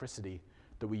of electricity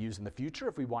that we use in the future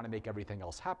if we want to make everything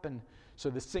else happen. So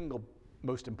the single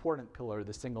most important pillar,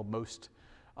 the single most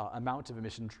amount of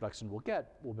emission reduction we'll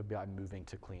get will be by moving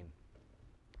to clean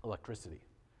electricity.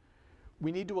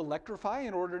 We need to electrify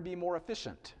in order to be more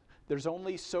efficient. There's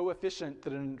only so efficient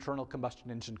that an internal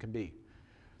combustion engine can be.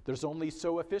 There's only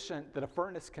so efficient that a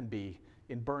furnace can be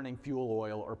in burning fuel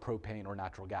oil or propane or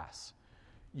natural gas.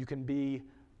 You can be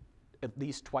at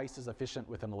least twice as efficient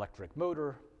with an electric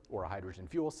motor or a hydrogen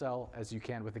fuel cell as you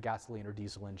can with a gasoline or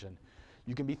diesel engine.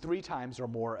 You can be 3 times or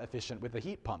more efficient with a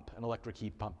heat pump, an electric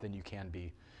heat pump, than you can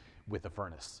be with a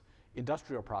furnace.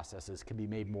 Industrial processes can be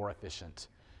made more efficient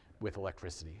with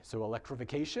electricity. So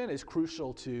electrification is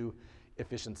crucial to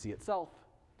efficiency itself.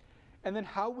 And then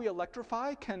how we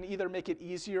electrify can either make it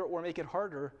easier or make it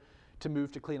harder to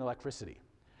move to clean electricity.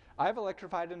 I've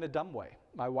electrified in a dumb way.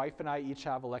 My wife and I each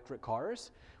have electric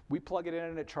cars. We plug it in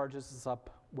and it charges us up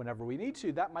whenever we need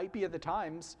to. That might be at the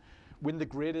times when the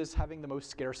grid is having the most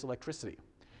scarce electricity.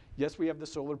 Yes, we have the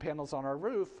solar panels on our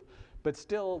roof, but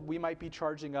still we might be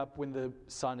charging up when the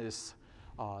sun is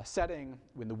setting,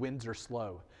 when the winds are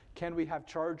slow. Can we have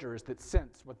chargers that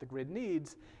sense what the grid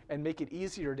needs and make it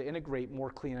easier to integrate more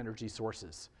clean energy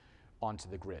sources onto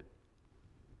the grid?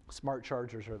 Smart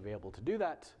chargers are available to do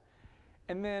that.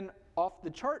 And then off the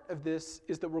chart of this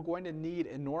is that we're going to need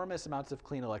enormous amounts of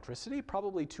clean electricity,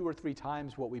 probably 2 or 3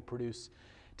 times what we produce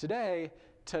today,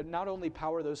 to not only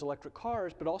power those electric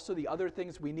cars, but also the other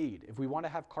things we need. If we want to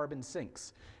have carbon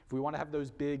sinks, if we want to have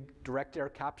those big direct air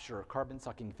capture carbon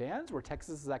sucking fans, where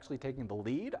Texas is actually taking the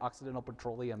lead, Occidental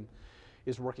Petroleum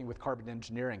is working with carbon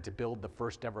engineering to build the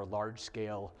first ever large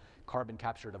scale carbon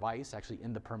capture device actually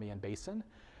in the Permian Basin.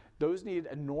 Those need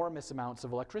enormous amounts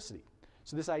of electricity.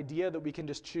 So this idea that we can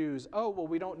just choose, oh, well,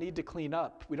 we don't need to clean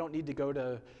up. We don't need to go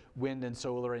to wind and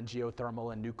solar and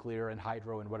geothermal and nuclear and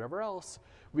hydro and whatever else.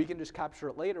 We can just capture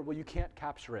it later. Well, you can't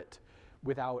capture it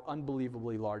without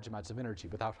unbelievably large amounts of energy,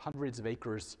 without hundreds of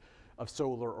acres of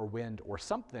solar or wind or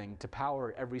something to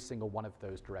power every single one of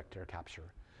those direct air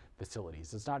capture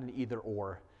facilities. It's not an either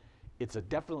or. It's a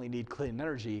definitely need clean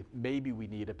energy. Maybe we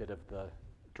need a bit of the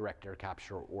direct air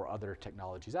capture or other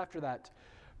technologies after that.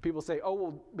 People say, oh,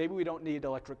 well, maybe we don't need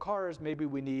electric cars, maybe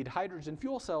we need hydrogen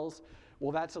fuel cells.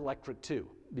 Well, that's electric too,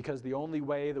 because the only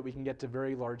way that we can get to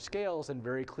very large scales and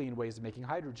very clean ways of making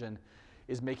hydrogen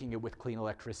is making it with clean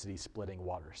electricity splitting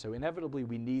water. So inevitably,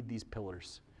 we need these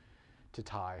pillars to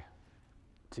tie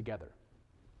together.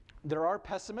 There are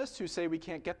pessimists who say we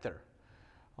can't get there.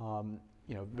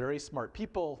 Very smart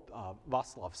people,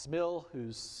 Václav Smil,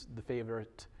 who's the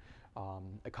favorite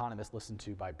economist listened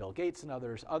to by Bill Gates and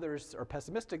others. Others are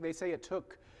pessimistic. They say it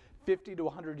took 50 to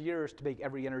 100 years to make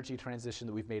every energy transition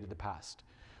that we've made in the past.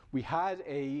 We had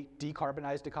a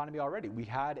decarbonized economy already. We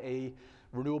had a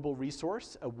renewable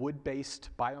resource, a wood-based,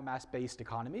 biomass-based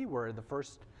economy, where the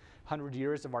first 100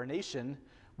 years of our nation,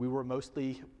 we were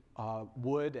mostly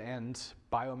wood and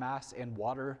biomass and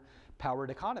water-powered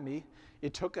economy.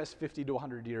 It took us 50 to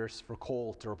 100 years for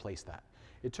coal to replace that.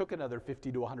 It took another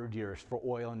 50 to 100 years for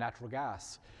oil and natural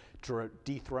gas to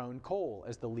dethrone coal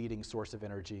as the leading source of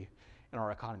energy in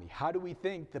our economy. How do we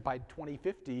think that by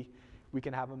 2050 we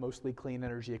can have a mostly clean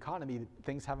energy economy?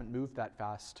 Things haven't moved that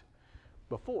fast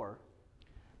before.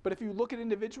 But if you look at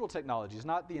individual technologies,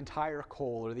 not the entire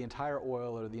coal or the entire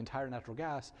oil or the entire natural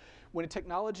gas, when a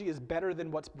technology is better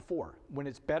than what's before, when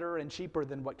it's better and cheaper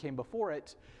than what came before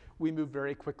it, we move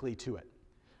very quickly to it.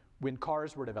 When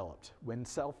cars were developed, when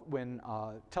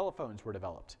telephones were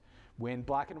developed, when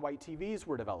black and white TVs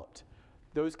were developed,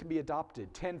 those can be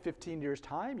adopted. 10, 15 years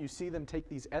time, you see them take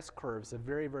these S-curves of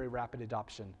very, very rapid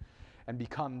adoption and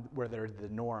become where they're the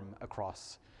norm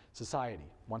across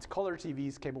society. Once color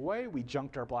TVs came away, we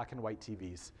junked our black and white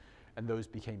TVs, and those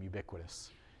became ubiquitous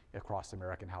across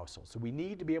American households. So we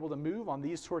need to be able to move on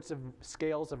these sorts of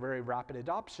scales of very rapid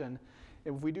adoption.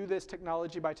 And if we do this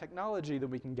technology by technology, then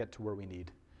we can get to where we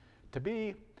need to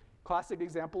be. Classic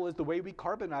example is the way we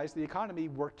carbonize the economy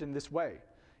worked in this way.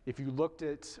 If you looked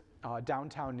at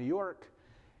downtown New York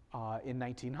in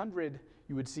 1900,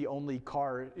 you would see only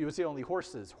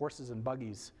horses and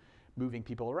buggies moving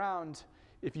people around.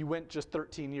 If you went just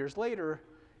 13 years later,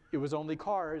 it was only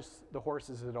cars. The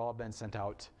horses had all been sent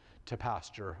out to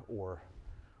pasture or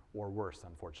worse,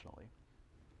 unfortunately.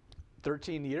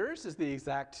 13 years is the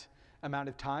exact amount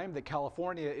of time that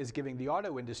California is giving the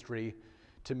auto industry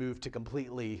to move to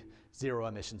completely zero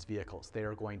emissions vehicles. They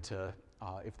are going to,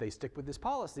 if they stick with this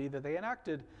policy that they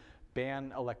enacted,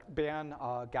 ban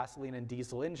gasoline and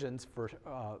diesel engines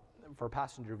for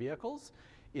passenger vehicles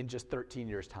in just 13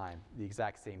 years' time, the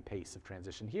exact same pace of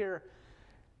transition here.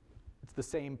 It's the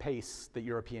same pace that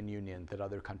European Union, that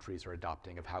other countries are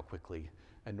adopting of how quickly,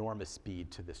 enormous speed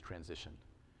to this transition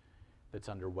that's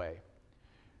underway.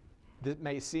 That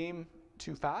may seem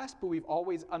too fast, but we've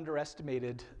always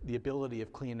underestimated the ability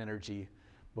of clean energy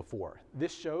before.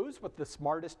 This shows what the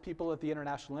smartest people at the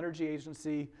International Energy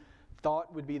Agency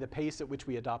thought would be the pace at which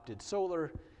we adopted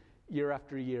solar year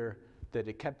after year, that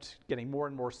it kept getting more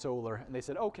and more solar. And they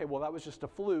said, okay, well, that was just a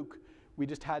fluke. We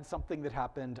just had something that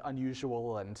happened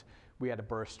unusual and we had a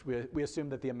burst. We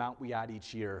assumed that the amount we add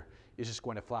each year is just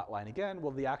going to flatline again.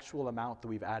 Well, the actual amount that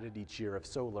we've added each year of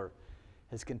solar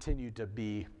has continued to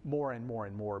be more and more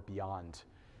and more beyond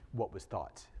what was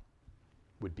thought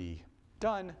would be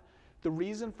done. The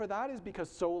reason for that is because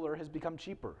solar has become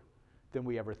cheaper than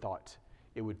we ever thought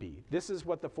it would be. This is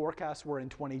what the forecasts were in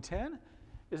 2010,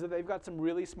 is that they've got some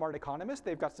really smart economists,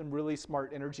 they've got some really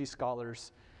smart energy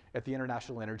scholars at the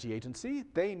International Energy Agency.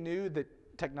 They knew that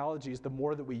technologies, the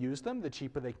more that we use them, the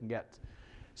cheaper they can get.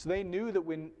 So they knew that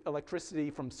when electricity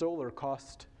from solar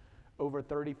cost over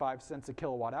 35 cents a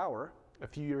kilowatt hour, a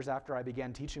few years after I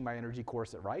began teaching my energy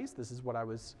course at Rice, this is what I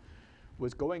was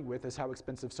going with, is how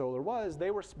expensive solar was. They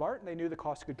were smart and they knew the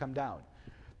cost could come down.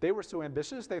 They were so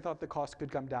ambitious, they thought the cost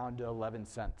could come down to 11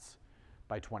 cents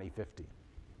by 2050.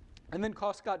 And then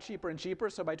costs got cheaper and cheaper,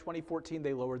 so by 2014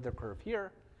 they lowered their curve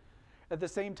here. At the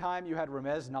same time, you had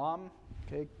Ramez Naam,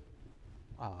 okay,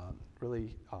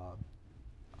 really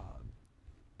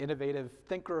innovative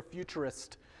thinker,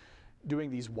 futurist,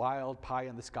 doing these wild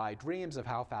pie-in-the-sky dreams of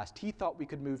how fast he thought we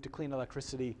could move to clean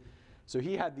electricity. So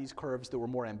he had these curves that were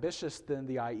more ambitious than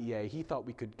the IEA. He thought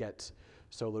we could get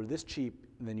solar this cheap,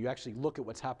 and then you actually look at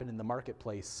what's happened in the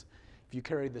marketplace. If you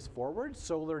carry this forward,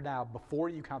 solar now, before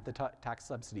you count the tax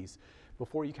subsidies,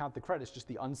 before you count the credits, just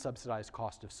the unsubsidized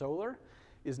cost of solar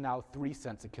is now 3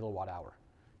 cents a kilowatt hour.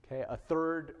 Okay, a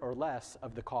third or less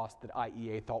of the cost that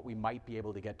IEA thought we might be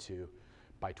able to get to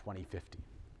by 2050.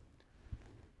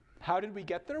 How did we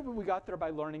get there? Well, we got there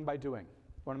by learning by doing.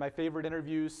 One of my favorite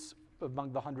interviews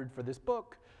among the 100 for this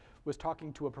book was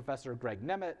talking to a professor, Greg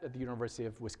Nemeth, at the University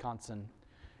of Wisconsin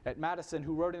at Madison,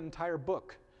 who wrote an entire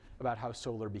book about how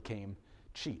solar became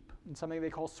cheap. And something they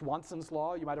call Swanson's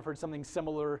law. You might have heard something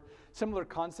similar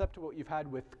concept to what you've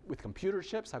had with computer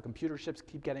chips, how computer chips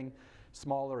keep getting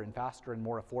smaller and faster and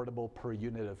more affordable per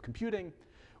unit of computing.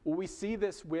 Well, we see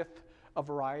this with a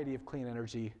variety of clean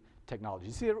energy technologies.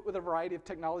 You see it with a variety of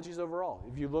technologies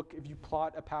overall. If you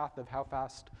plot a path of how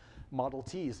fast Model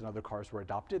Ts and other cars were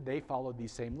adopted, they followed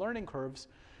these same learning curves,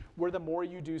 where the more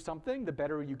you do something, the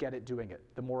better you get at doing it,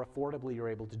 the more affordably you're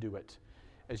able to do it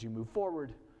as you move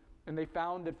forward. And they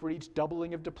found that for each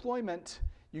doubling of deployment,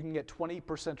 you can get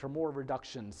 20% or more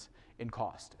reductions in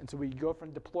cost. And so we go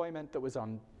from deployment that was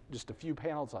on just a few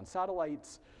panels on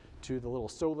satellites to the little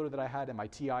solar that I had in my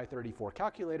TI-34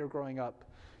 calculator growing up,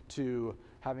 to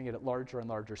having it at larger and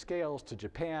larger scales, to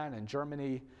Japan and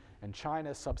Germany and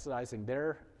China subsidizing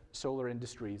their solar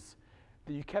industries,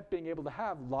 that you kept being able to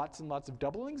have lots and lots of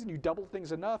doublings, and you double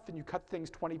things enough, and you cut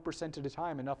things 20% at a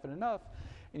time, enough,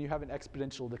 and you have an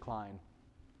exponential decline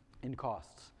in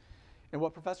costs. And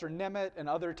what Professor Nemeth and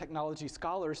other technology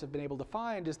scholars have been able to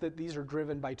find is that these are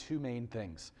driven by two main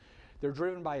things. They're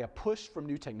driven by a push from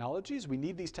new technologies. We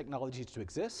need these technologies to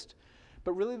exist.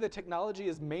 But really, the technology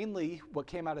is mainly what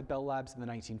came out of Bell Labs in the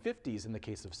 1950s in the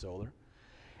case of solar.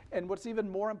 And what's even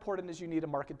more important is you need a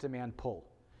market demand pull.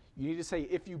 You need to say,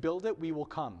 if you build it, we will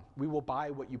come. We will buy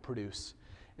what you produce.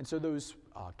 And so those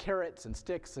carrots and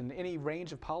sticks and any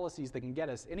range of policies that can get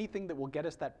us, anything that will get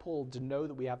us that pull to know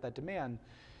that we have that demand,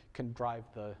 can drive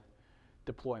the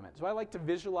deployment. So I like to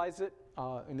visualize it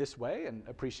in this way, and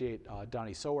appreciate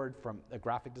Donnie Soward, from a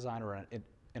graphic designer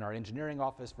in our engineering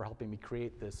office, for helping me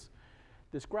create this.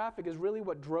 This graphic is really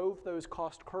what drove those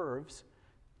cost curves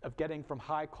of getting from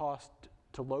high cost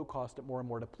to low cost at more and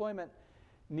more deployment.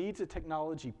 Needs a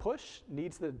technology push,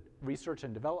 needs the research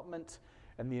and development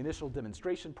and the initial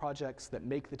demonstration projects that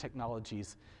make the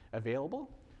technologies available.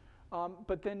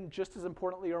 But then just as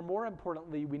importantly, or more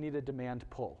importantly, we need a demand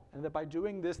pull. And that by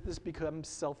doing this, this becomes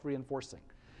self-reinforcing.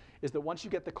 Is that once you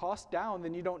get the cost down,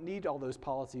 then you don't need all those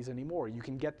policies anymore. You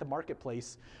can get the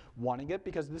marketplace wanting it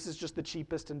because this is just the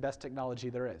cheapest and best technology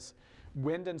there is.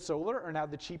 Wind and solar are now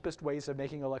the cheapest ways of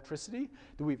making electricity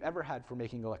that we've ever had for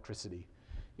making electricity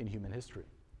in human history.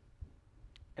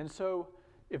 And so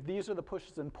if these are the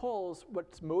pushes and pulls,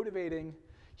 what's motivating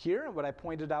here, and what I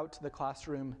pointed out to the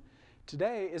classroom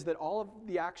today, is that all of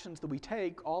the actions that we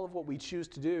take, all of what we choose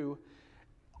to do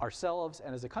ourselves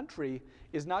and as a country,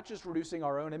 is not just reducing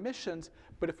our own emissions,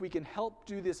 but if we can help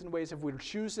do this in ways, if we're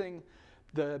choosing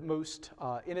the most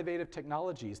innovative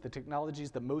technologies, the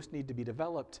technologies that most need to be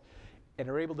developed, and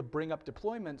are able to bring up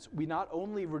deployments, we not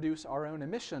only reduce our own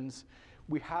emissions,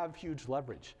 we have huge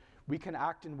leverage. We can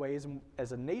act in ways, and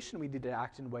as a nation we need to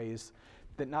act in ways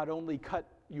that not only cut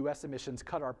US emissions,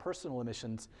 cut our personal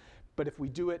emissions, but if we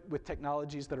do it with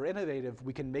technologies that are innovative,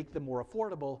 we can make them more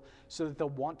affordable so that they'll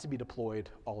want to be deployed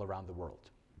all around the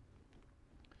world.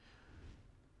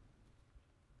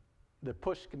 The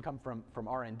push can come from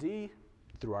R&D,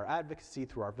 through our advocacy,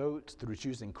 through our votes, through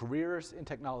choosing careers in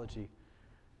technology.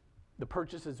 The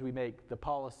purchases we make, the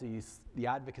policies, the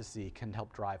advocacy can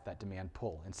help drive that demand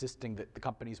pull, insisting that the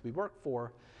companies we work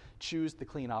for choose the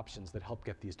clean options that help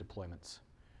get these deployments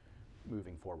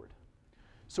moving forward.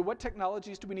 So what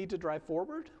technologies do we need to drive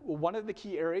forward? Well, one of the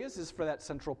key areas is for that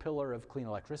central pillar of clean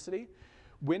electricity.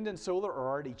 Wind and solar are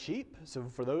already cheap, so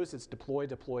for those it's deploy,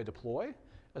 deploy, deploy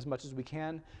as much as we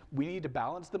can. We need to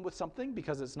balance them with something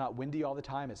because it's not windy all the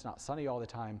time, it's not sunny all the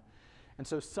time. And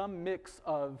so some mix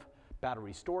of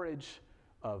battery storage,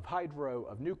 of hydro,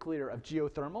 of nuclear, of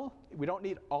geothermal. We don't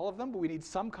need all of them, but we need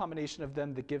some combination of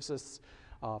them that gives us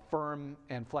firm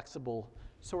and flexible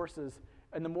sources.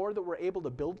 And the more that we're able to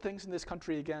build things in this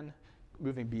country again,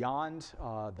 moving beyond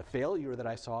the failure that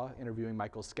I saw interviewing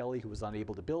Michael Skelly, who was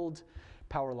unable to build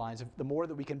power lines, the more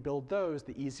that we can build those,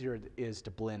 the easier it is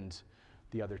to blend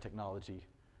the other technology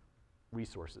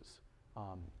resources.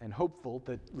 And hopeful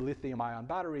that lithium-ion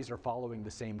batteries are following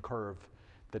the same curve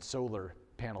that solar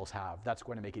panels have. That's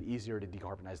going to make it easier to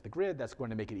decarbonize the grid. That's going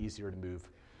to make it easier to move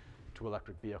to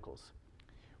electric vehicles.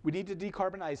 We need to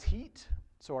decarbonize heat.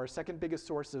 So our second biggest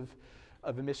source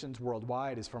of emissions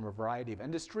worldwide is from a variety of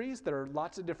industries. There are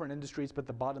lots of different industries, but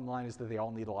the bottom line is that they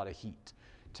all need a lot of heat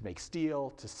to make steel,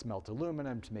 to smelt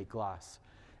aluminum, to make glass.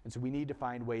 And so we need to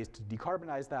find ways to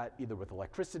decarbonize that, either with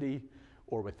electricity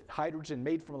or with hydrogen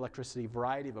made from electricity,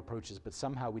 variety of approaches, but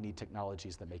somehow we need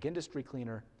technologies that make industry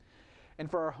cleaner. And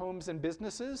for our homes and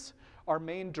businesses, our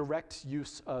main direct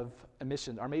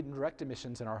emissions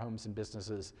in our homes and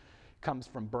businesses comes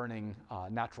from burning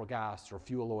natural gas or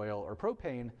fuel oil or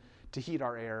propane to heat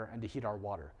our air and to heat our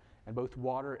water. And both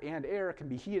water and air can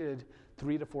be heated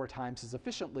 3 to 4 times as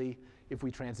efficiently if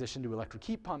we transition to electric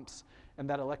heat pumps, and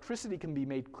that electricity can be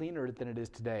made cleaner than it is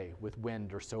today with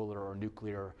wind or solar or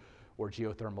nuclear or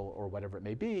geothermal or whatever it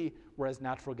may be, whereas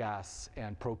natural gas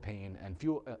and propane and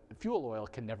fuel oil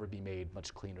can never be made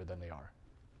much cleaner than they are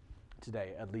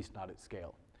today, at least not at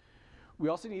scale. We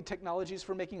also need technologies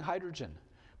for making hydrogen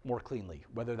more cleanly,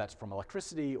 whether that's from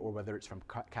electricity or whether it's from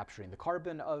capturing the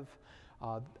carbon of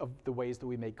the ways that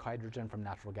we make hydrogen from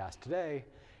natural gas today.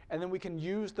 And then we can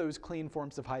use those clean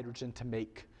forms of hydrogen to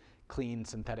make clean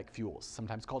synthetic fuels,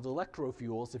 sometimes called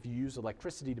electrofuels if you use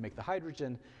electricity to make the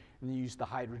hydrogen, and then you use the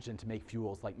hydrogen to make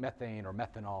fuels like methane or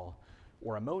methanol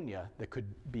or ammonia that could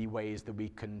be ways that we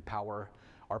can power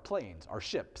our planes, our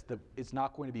ships. That it's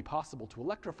not going to be possible to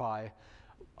electrify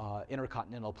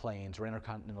intercontinental planes or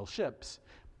intercontinental ships,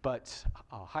 but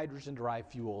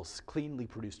hydrogen-derived fuels, cleanly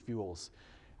produced fuels,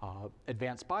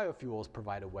 advanced biofuels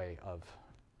provide a way of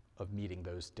meeting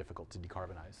those difficult to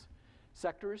decarbonize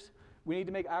sectors. We need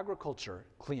to make agriculture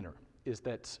cleaner. Is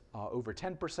that over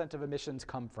 10% of emissions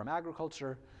come from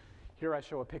agriculture. Here I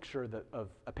show a picture of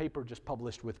a paper just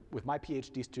published with my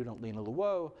PhD student, Lena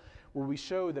Luo, where we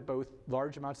show that both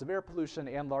large amounts of air pollution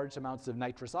and large amounts of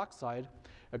nitrous oxide,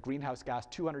 a greenhouse gas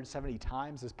 270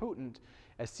 times as potent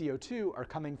as CO2, are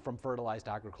coming from fertilized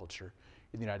agriculture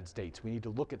in the United States. We need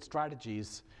to look at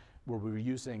strategies where we're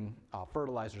using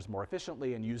fertilizers more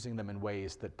efficiently and using them in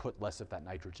ways that put less of that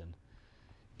nitrogen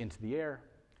into the air.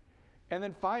 And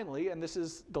then finally, and this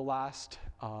is the last,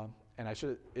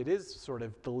 it is sort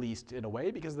of the least in a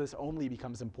way, because this only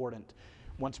becomes important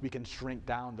once we can shrink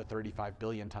down the 35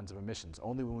 billion tons of emissions.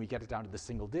 Only when we get it down to the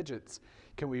single digits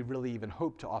can we really even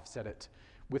hope to offset it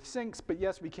with sinks. But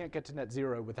yes, we can't get to net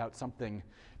zero without something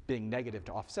being negative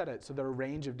to offset it. So there are a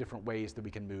range of different ways that we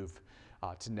can move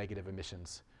to negative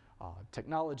emissions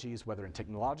technologies, whether in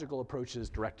technological approaches,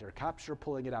 direct air capture,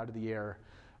 pulling it out of the air,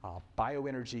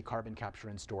 bioenergy, carbon capture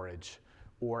and storage,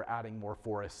 or adding more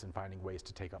forests and finding ways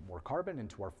to take up more carbon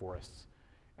into our forests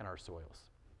and our soils.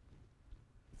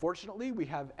 Fortunately, we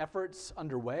have efforts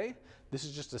underway. This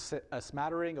is just a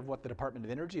smattering of what the Department of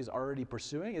Energy is already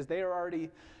pursuing, is they are already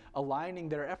aligning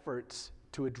their efforts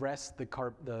to address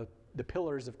the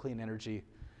pillars of clean energy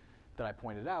that I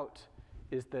pointed out,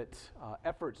 is that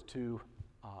efforts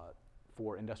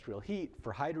for industrial heat,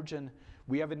 for hydrogen.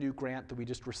 We have a new grant that we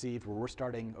just received where we're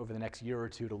starting over the next year or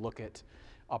two to look at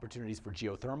opportunities for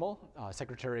geothermal.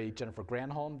 Secretary Jennifer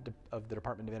Granholm of the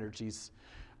Department of Energy's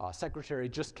secretary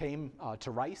just came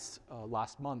to Rice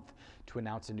last month to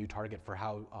announce a new target for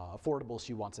how affordable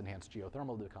she wants enhanced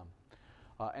geothermal to become,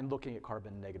 and looking at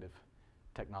carbon negative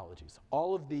technologies.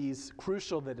 All of these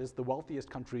crucial that as the wealthiest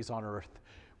countries on earth,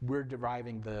 we're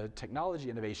deriving the technology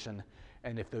innovation,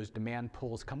 and if those demand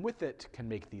pulls come with it, can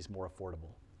make these more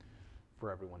affordable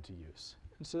for everyone to use.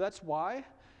 And so that's why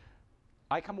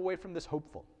I come away from this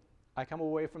hopeful. I come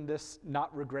away from this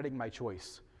not regretting my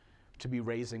choice to be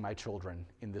raising my children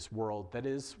in this world that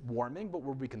is warming, but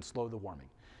where we can slow the warming.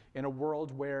 In a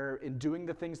world where, in doing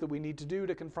the things that we need to do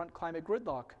to confront climate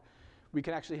gridlock, we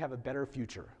can actually have a better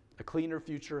future, a cleaner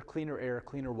future, cleaner air,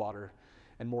 cleaner water,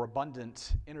 and more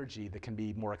abundant energy that can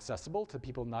be more accessible to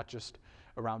people not just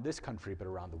around this country, but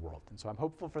around the world. And so I'm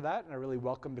hopeful for that, and I really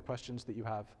welcome the questions that you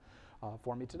have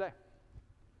for me today.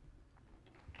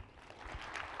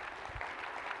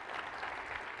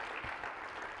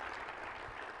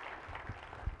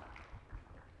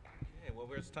 Okay, well,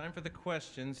 it's time for the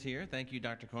questions here. Thank you,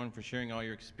 Dr. Cohan, for sharing all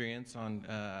your experience on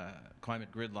climate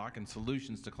gridlock and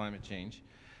solutions to climate change.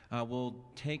 We'll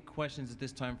take questions at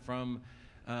this time from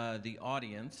the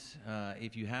audience.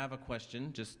 If you have a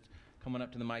question, just come on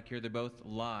up to the mic here. They're both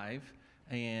live.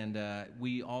 And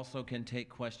we also can take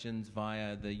questions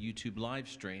via the YouTube live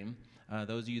stream.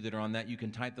 Those of you that are on that, you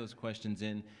can type those questions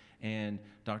in, and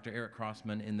Dr. Eric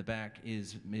Crossman in the back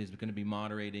is going to be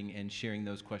moderating and sharing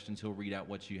those questions. He'll read out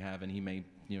what you have, and he may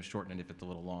shorten it if it's a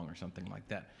little long or something like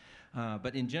that.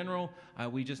 But in general,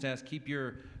 we just ask keep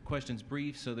your questions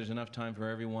brief so there's enough time for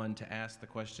everyone to ask the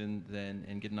question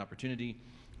and get an opportunity.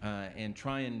 And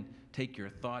try and take your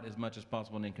thought as much as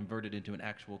possible and then convert it into an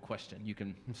actual question. You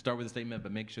can start with a statement,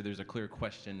 but make sure there's a clear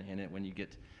question in it when you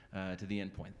get to the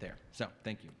end point there. So,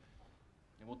 thank you.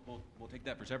 And we'll take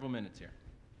that for several minutes here.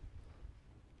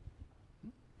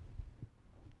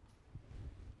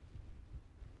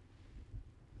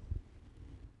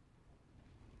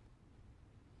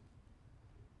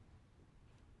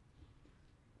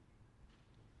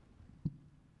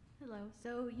 Hello.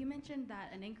 So you mentioned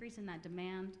that an increase in that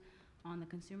demand on the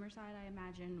consumer side, I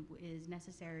imagine, is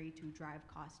necessary to drive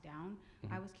costs down.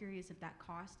 I was curious if that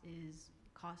cost is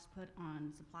cost put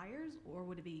on suppliers, or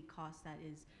would it be cost that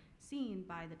is seen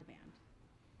by the demand?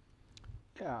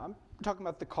 Yeah, I'm talking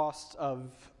about the cost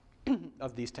of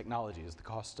of these technologies, the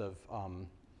cost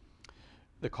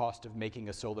of making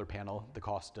a solar panel, the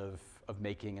cost of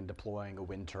making and deploying a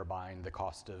wind turbine, the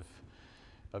cost of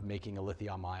making a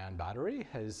lithium-ion battery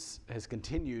has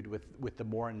continued with the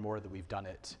more and more that we've done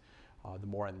it, the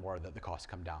more and more that the costs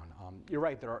come down. You're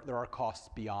right, there are costs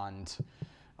beyond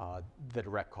the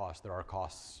direct costs. There are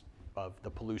costs of the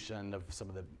pollution of some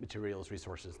of the materials,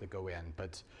 resources that go in,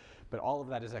 but all of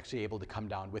that is actually able to come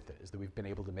down with it, is that we've been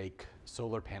able to make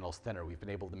solar panels thinner. We've been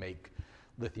able to make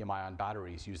lithium-ion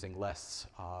batteries using less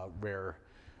rare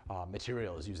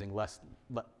materials, using less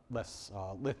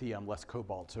lithium, less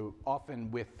cobalt. So often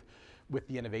with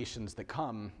the innovations that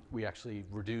come, we actually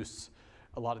reduce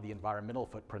a lot of the environmental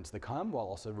footprints that come while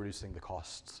also reducing the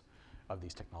costs of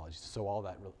these technologies. So all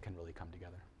that can really come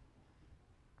together.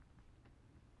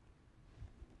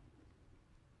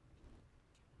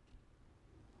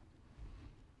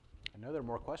 I know there are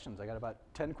more questions. I got about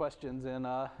 10 questions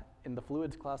in the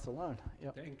fluids class alone.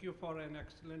 Yep. Thank you for an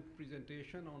excellent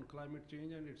presentation on climate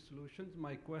change and its solutions.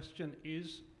 My question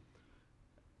is,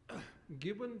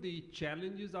 given the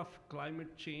challenges of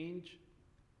climate change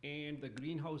and the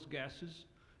greenhouse gases,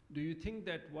 do you think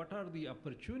that what are the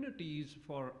opportunities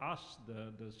for us,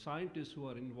 the scientists who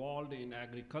are involved in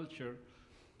agriculture,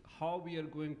 how we are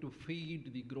going to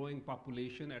feed the growing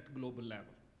population at global level?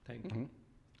 Thank you.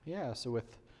 Yeah, so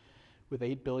with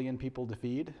 8 billion people to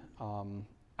feed,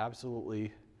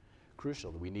 absolutely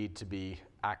crucial. We need to be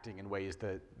acting in ways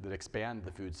that expand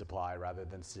the food supply rather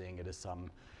than seeing it as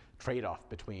some trade-off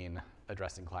between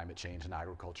addressing climate change and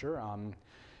agriculture.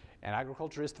 And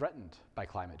agriculture is threatened by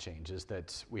climate change, is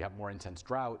that we have more intense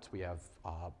droughts, we have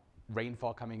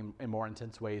rainfall coming in more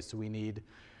intense ways, so we need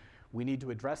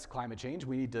to address climate change.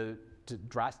 We need to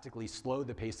drastically slow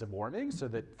the pace of warming so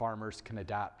that farmers can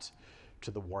adapt to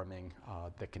the warming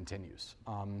that continues.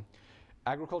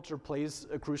 Agriculture plays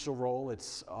a crucial role.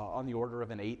 It's on the order of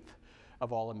 1/8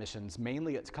 of all emissions.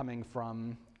 Mainly it's coming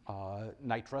from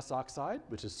nitrous oxide,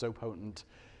 which is so potent,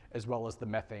 as well as the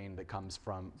methane that comes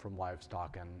from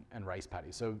livestock and rice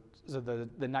paddies. So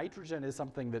the nitrogen is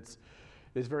something that's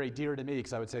very dear to me,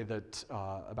 because I would say that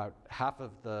about half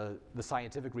of the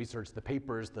scientific research, the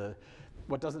papers,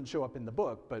 what doesn't show up in the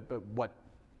book, but what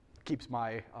keeps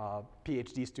my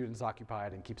PhD students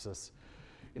occupied and keeps us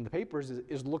in the papers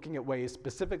is looking at ways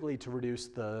specifically to reduce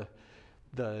the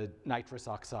nitrous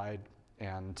oxide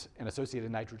and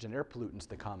associated nitrogen air pollutants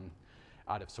that come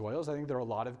out of soils. I think there are a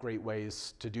lot of great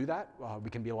ways to do that. We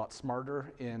can be a lot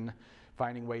smarter in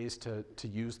finding ways to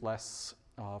use less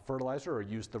fertilizer, or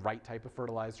use the right type of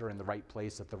fertilizer in the right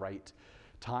place at the right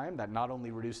time. That not only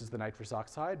reduces the nitrous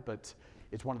oxide, but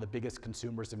it's one of the biggest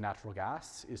consumers of natural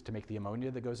gas, is to make the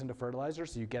ammonia that goes into fertilizer.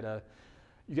 So you get a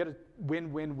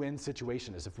win-win-win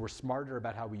situation. Is if we're smarter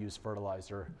about how we use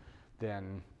fertilizer,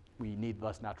 then we need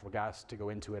less natural gas to go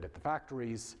into it at the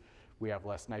factories. We have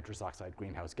less nitrous oxide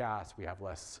greenhouse gas. We have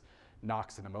less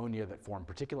NOx and ammonia that form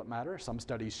particulate matter. Some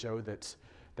studies show that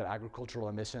agricultural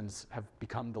emissions have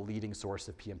become the leading source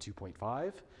of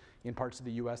PM2.5 in parts of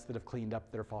the US that have cleaned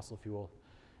up their fossil fuel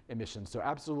emissions. So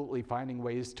absolutely finding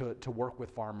ways to work with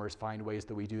farmers, find ways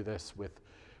that we do this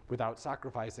without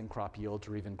sacrificing crop yields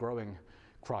or even growing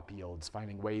crop yields,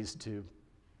 finding ways to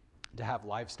have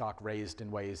livestock raised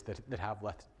in ways that have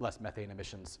less methane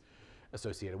emissions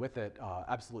associated with it.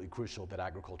 Absolutely crucial that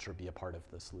agriculture be a part of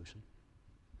the solution.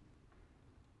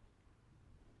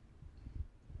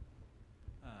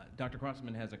 Dr.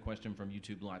 Crossman has a question from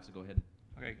YouTube Live, so go ahead.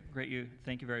 Okay, great.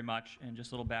 Thank you very much. And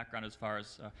just a little background as far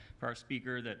as for our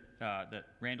speaker, that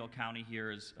Randall County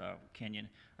here is Kenyon.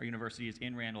 Our university is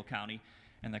in Randall County.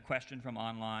 And the question from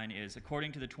online is,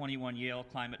 according to the 21 Yale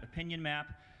Climate Opinion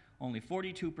Map, Only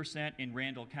 42% in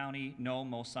Randall County know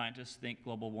most scientists think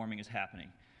global warming is happening.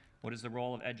 What is the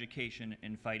role of education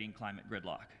in fighting climate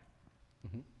gridlock?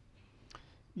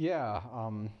 Yeah,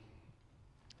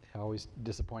 always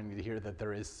disappointing to hear that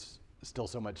there is still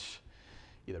so much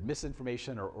either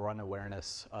misinformation or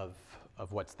unawareness of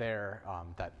what's there.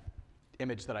 That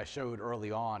image that I showed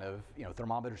early on of,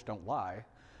 thermometers don't lie.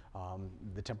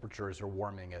 The temperatures are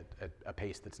warming at a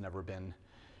pace that's never been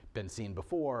seen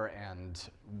before, and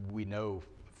we know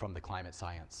from the climate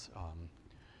science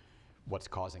what's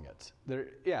causing it.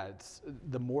 It's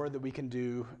the more that we can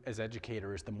do as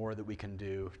educators, the more that we can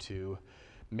do to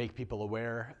make people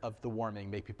aware of the warming,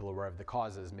 make people aware of the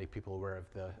causes, make people aware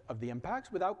of the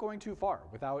impacts without going too far.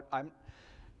 I'm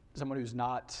someone who's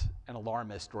not an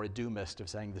alarmist or a doomist of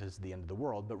saying this is the end of the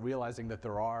world, but realizing that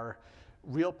there are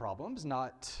real problems,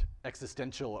 not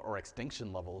existential or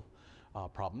extinction level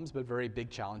problems, but very big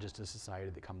challenges to society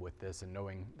that come with this, and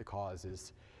knowing the cause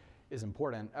is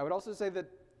important. I would also say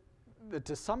that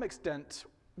to some extent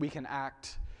we can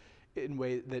act in a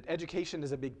way that education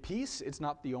is a big piece. It's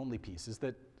not the only piece. Is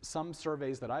that some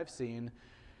surveys that I've seen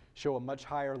show a much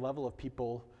higher level of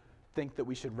people think that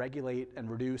we should regulate and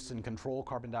reduce and control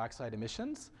carbon dioxide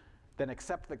emissions than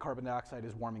accept that carbon dioxide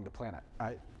is warming the planet.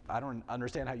 I don't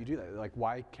understand how you do that. Like,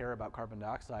 why care about carbon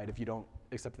dioxide if you don't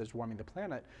accept that it's warming the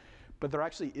planet? But there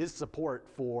actually is support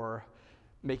for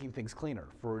making things cleaner,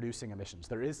 for reducing emissions.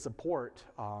 There is support,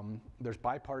 there's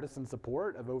bipartisan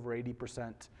support of over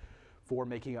 80% for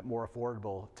making it more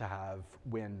affordable to have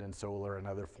wind and solar and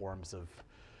other forms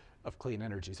of clean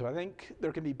energy. So I think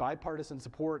there can be bipartisan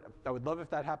support. I would love if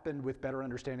that happened with better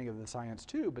understanding of the science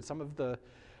too, but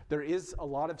there is a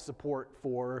lot of support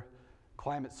for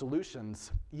climate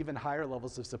solutions, even higher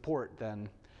levels of support than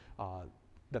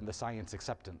the science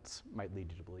acceptance might lead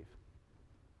you to believe.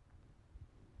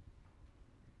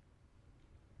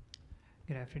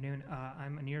 Good afternoon.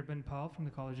 I'm Anirban Paul from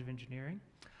the College of Engineering.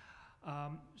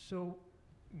 So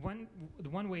the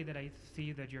one way that I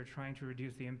see that you're trying to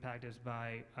reduce the impact is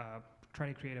by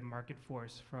trying to create a market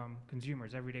force from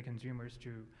consumers, everyday consumers,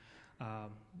 to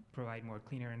provide more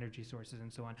cleaner energy sources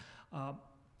and so on.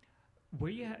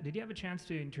 Did you have a chance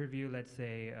to interview, let's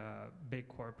say, big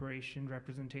corporation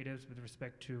representatives with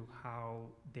respect to how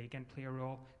they can play a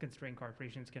role, considering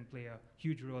corporations can play a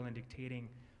huge role in dictating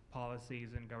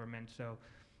policies in government? So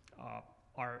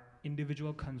are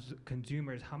individual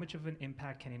consumers, how much of an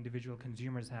impact can individual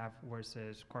consumers have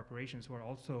versus corporations who are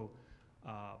also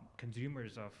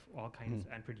consumers of all kinds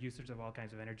and producers of all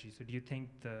kinds of energy? So do you think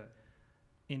the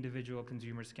individual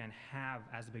consumers can have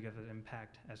as big of an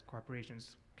impact as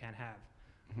corporations can have,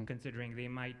 considering they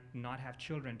might not have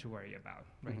children to worry about,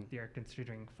 right? They are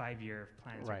considering 5-year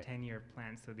plans or 10-year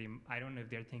plans, so I don't know if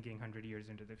they're thinking 100 years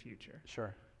into the future.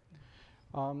 Sure.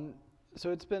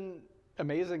 So it's been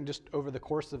amazing just over the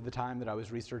course of the time that I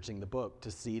was researching the book to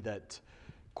see that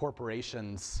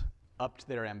corporations upped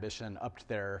their ambition, upped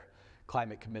their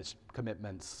climate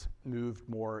commitments, moved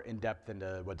more in depth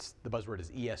into what's the buzzword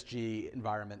is ESG,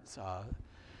 environment,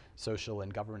 social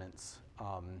and governance.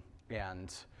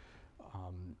 And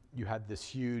you had this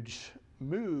huge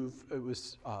move. It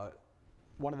was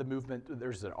one of the movement,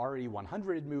 there's an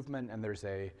RE100 movement, and there's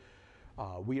a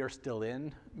We Are Still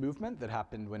In movement that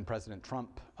happened when President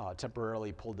Trump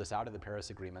temporarily pulled us out of the Paris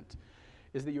Agreement,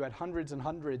 is that you had hundreds and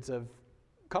hundreds of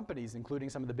companies, including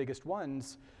some of the biggest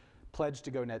ones, pledged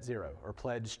to go net zero or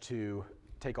pledged to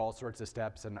take all sorts of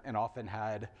steps and often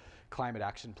had climate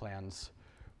action plans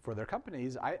for their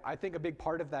companies. I think a big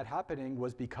part of that happening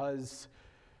was because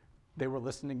they were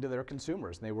listening to their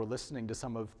consumers, and they were listening to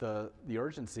some of the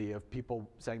urgency of people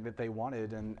saying that they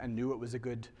wanted and knew it was a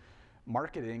good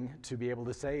marketing to be able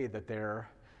to say that their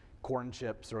corn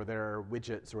chips or their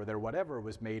widgets or their whatever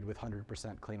was made with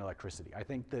 100% clean electricity. I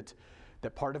think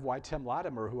that part of why Tim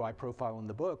Latimer, who I profile in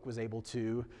the book, was able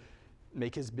to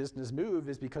make his business move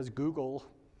is because Google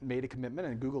made a commitment,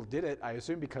 and Google did it, I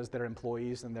assume, because their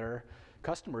employees and their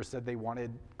customers said they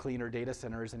wanted cleaner data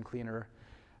centers and cleaner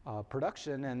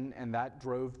production, and that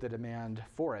drove the demand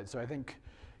for it. So I think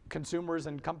consumers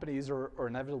and companies are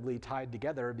inevitably tied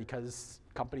together because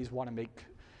companies want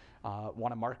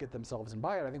to market themselves and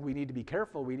buy it. I think we need to be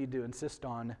careful. We need to insist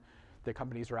on that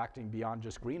companies are acting beyond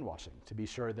just greenwashing, to be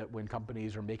sure that when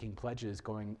companies are making pledges,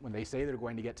 when they say they're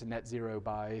going to get to net zero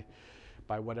by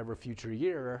whatever future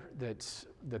year, that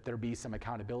there be some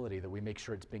accountability, that we make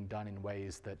sure it's being done in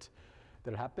ways that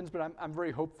it happens. But I'm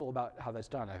very hopeful about how that's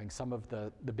done. I think some of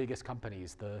the biggest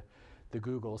companies, the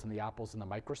Googles and the Apples and the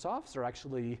Microsofts, are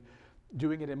actually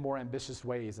doing it in more ambitious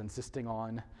ways, insisting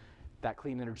on that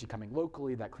clean energy coming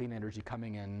locally, that clean energy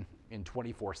coming in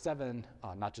 24/7,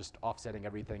 not just offsetting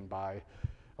everything by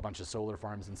a bunch of solar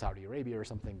farms in Saudi Arabia or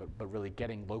something, but really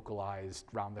getting localized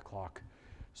round-the-clock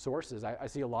sources. I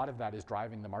see a lot of that is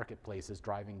driving the marketplace, is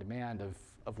driving demand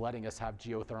of letting us have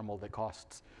geothermal that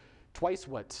costs twice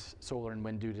what solar and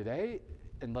wind do today,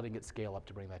 and letting it scale up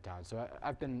to bring that down. So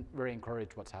I've been very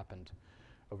encouraged what's happened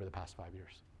over the past 5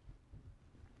 years.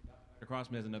 Dr.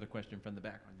 Crossman has another question from the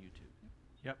back on YouTube.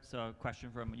 Yep, so a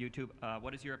question from YouTube.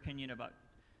 What is your opinion about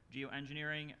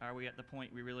geoengineering? Are we at the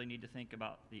point we really need to think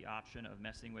about the option of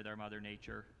messing with our mother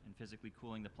nature and physically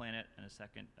cooling the planet? And a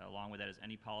second, along with that, is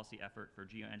any policy effort for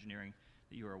geoengineering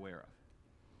that you are aware of?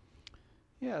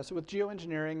 Yeah, so with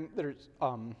geoengineering, there's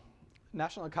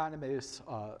national academies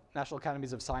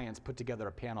of science put together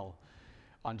a panel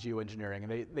on geoengineering,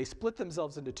 and they split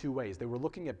themselves into two ways. They were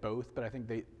looking at both, but I think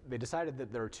they decided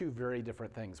that there are two very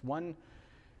different things. One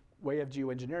way of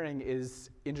geoengineering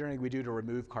is engineering we do to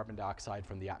remove carbon dioxide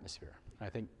from the atmosphere. And I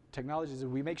think technologies, if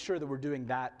we make sure that we're doing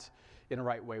that in a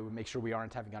right way, we make sure we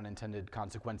aren't having unintended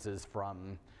consequences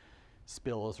from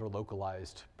spills or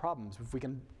localized problems. If we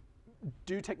can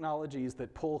do technologies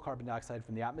that pull carbon dioxide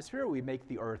from the atmosphere, we make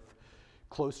the Earth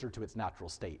closer to its natural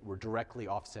state. We're directly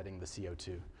offsetting the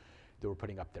CO2 that we're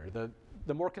putting up there.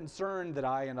 The more concern that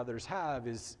I and others have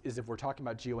is if we're talking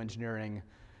about geoengineering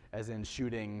as in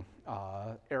shooting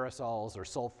aerosols or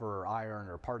sulfur or iron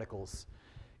or particles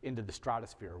into the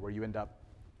stratosphere, where you end up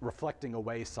reflecting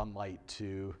away sunlight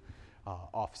to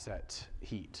offset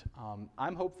heat.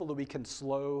 I'm hopeful that we can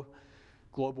slow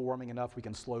global warming enough, we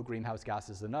can slow greenhouse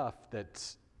gases enough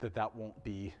that won't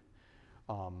be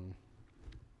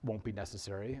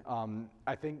necessary.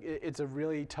 I think it's a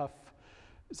really tough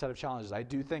set of challenges. I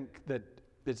do think that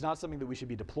it's not something that we should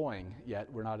be deploying yet.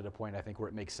 We're not at a point, I think, where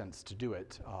it makes sense to do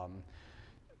it.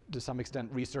 To some extent,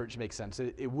 research makes sense.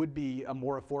 It would be a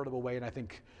more affordable way, and I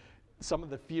think some of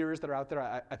the fears that are out there,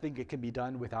 I think it can be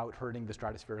done without hurting the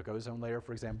stratospheric ozone layer,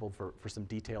 for example, for some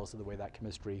details of the way that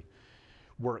chemistry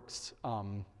works.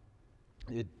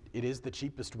 It is the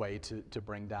cheapest way to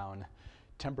bring down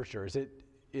temperatures.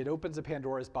 It opens a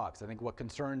Pandora's box. I think what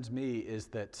concerns me is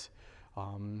that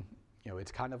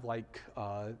it's kind of like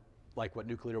what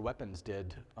nuclear weapons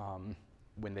did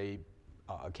when they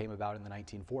came about in the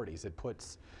 1940s. It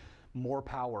puts more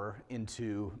power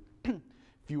into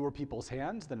fewer people's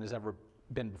hands than has ever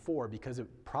been before, because it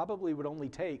probably would only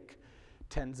take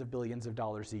tens of billions of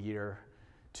dollars a year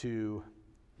to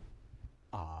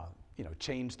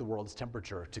change the world's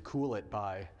temperature, to cool it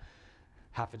by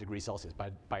half a degree Celsius,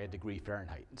 by a degree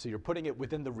Fahrenheit. So you're putting it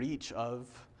within the reach of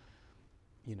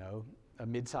a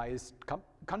mid-sized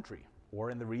country, or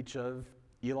in the reach of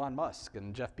Elon Musk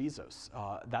and Jeff Bezos.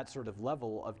 That sort of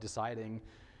level of deciding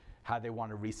how they want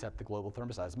to reset the global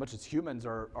thermostat. As much as humans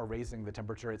are raising the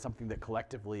temperature, it's something that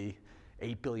collectively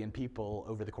 8 billion people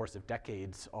over the course of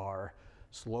decades are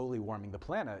slowly warming the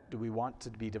planet. Do we want to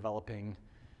be developing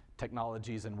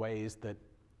technologies in ways that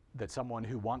someone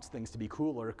who wants things to be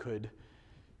cooler could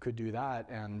do that?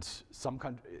 And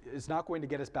it's not going to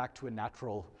get us back to a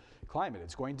natural climate.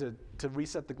 It's going to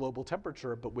reset the global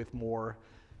temperature, but with more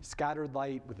scattered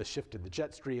light, with a shift in the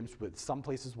jet streams, with some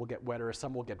places will get wetter,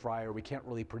 some will get drier. We can't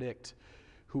really predict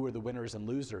who are the winners and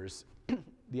losers.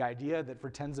 The idea that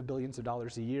for tens of billions of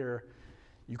dollars a year,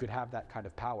 you could have that kind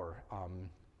of power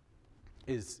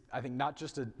is, I think, not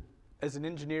just as an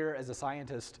engineer, as a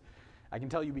scientist, I can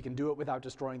tell you we can do it without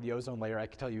destroying the ozone layer. I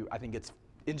can tell you I think it's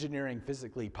engineering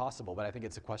physically possible, but I think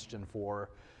it's a question for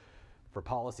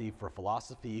policy, for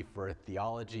philosophy, for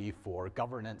theology, for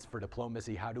governance, for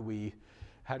diplomacy. How do we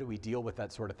deal with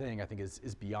that sort of thing? I think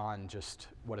is beyond just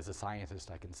what, as a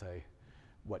scientist, I can say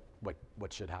what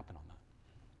should happen on that.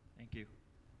 Thank you.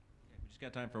 Okay, we just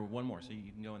got time for one more, so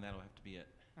you can go, and that'll have to be it.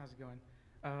 How's it going?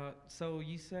 So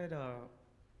you said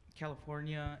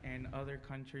California and other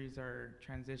countries are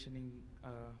transitioning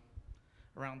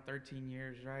around 13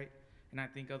 years, right? And I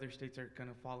think other states are going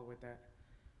to follow with that.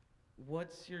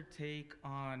 What's your take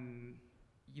on,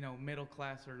 middle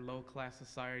class or low class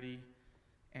society,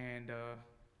 and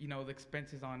the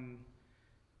expenses on,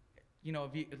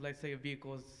 let's say a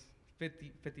vehicle is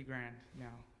 50 grand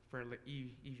now for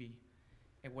EV,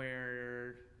 and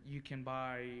where you can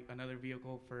buy another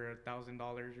vehicle for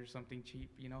 $1,000 or something cheap,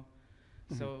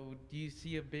 Mm-hmm. So do you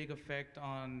see a big effect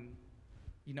on,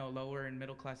 lower and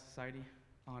middle class society,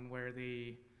 on where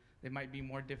they might be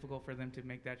more difficult for them to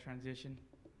make that transition?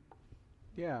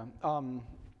 Yeah,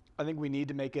 I think we need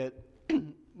to make it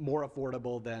more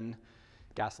affordable than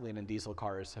gasoline and diesel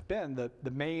cars have been.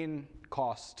 The main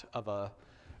cost of a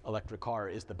electric car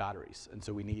is the batteries, and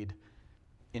so we need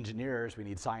engineers, we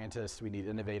need scientists, we need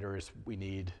innovators, we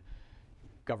need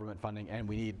government funding, and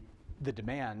we need the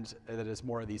demand that as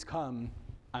more of these come,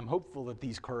 I'm hopeful that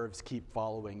these curves keep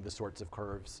following the sorts of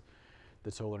curves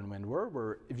that solar and wind were,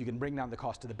 where if you can bring down the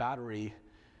cost of the battery,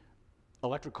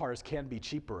 electric cars can be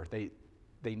cheaper. They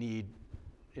need,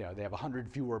 they have 100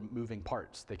 fewer moving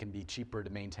parts. They can be cheaper to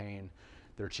maintain.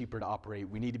 They're cheaper to operate.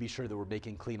 We need to be sure that we're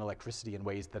making clean electricity in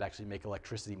ways that actually make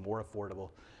electricity more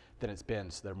affordable than it's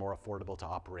been, so they're more affordable to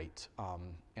operate.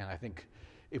 And I think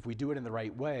if we do it in the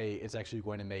right way, it's actually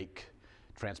going to make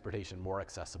transportation more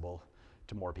accessible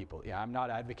to more people. Yeah, I'm not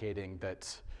advocating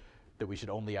that we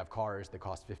should only have cars that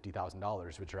cost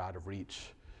 $50,000, which are out of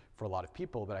reach for a lot of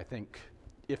people, but I think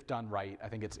if done right, I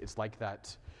think it's like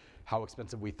that, how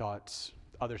expensive we thought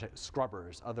other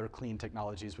scrubbers, other clean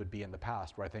technologies would be in the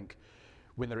past, where I think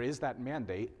when there is that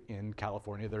mandate in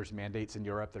California, there's mandates in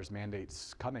Europe, there's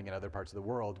mandates coming in other parts of the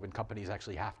world, when companies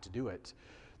actually have to do it,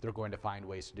 they're going to find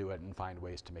ways to do it and find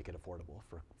ways to make it affordable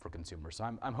for consumers. So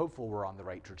I'm hopeful we're on the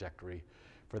right trajectory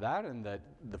for that, and that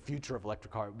the future of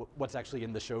electric car, what's actually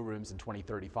in the showrooms in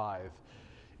 2035,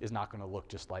 is not going to look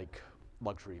just like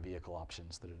luxury vehicle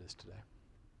options that it is today.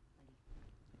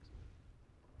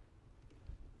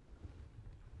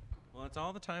 Well, that's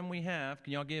all the time we have.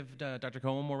 Can y'all give Dr.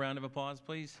 Cohan one more round of applause,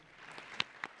 please?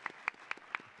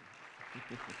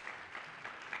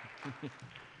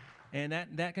 And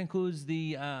that concludes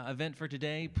the event for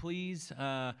today. Please,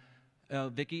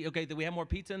 Vicki, okay, do we have more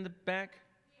pizza in the back?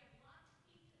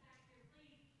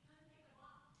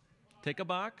 Take a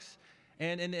box.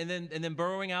 And then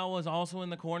Burrowing Owl is also in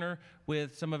the corner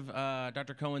with some of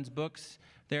Dr. Cohan's books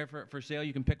there for sale.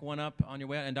 You can pick one up on your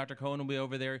way out, and Dr. Cohan will be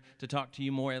over there to talk to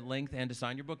you more at length and to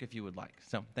sign your book if you would like.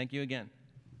 So thank you again.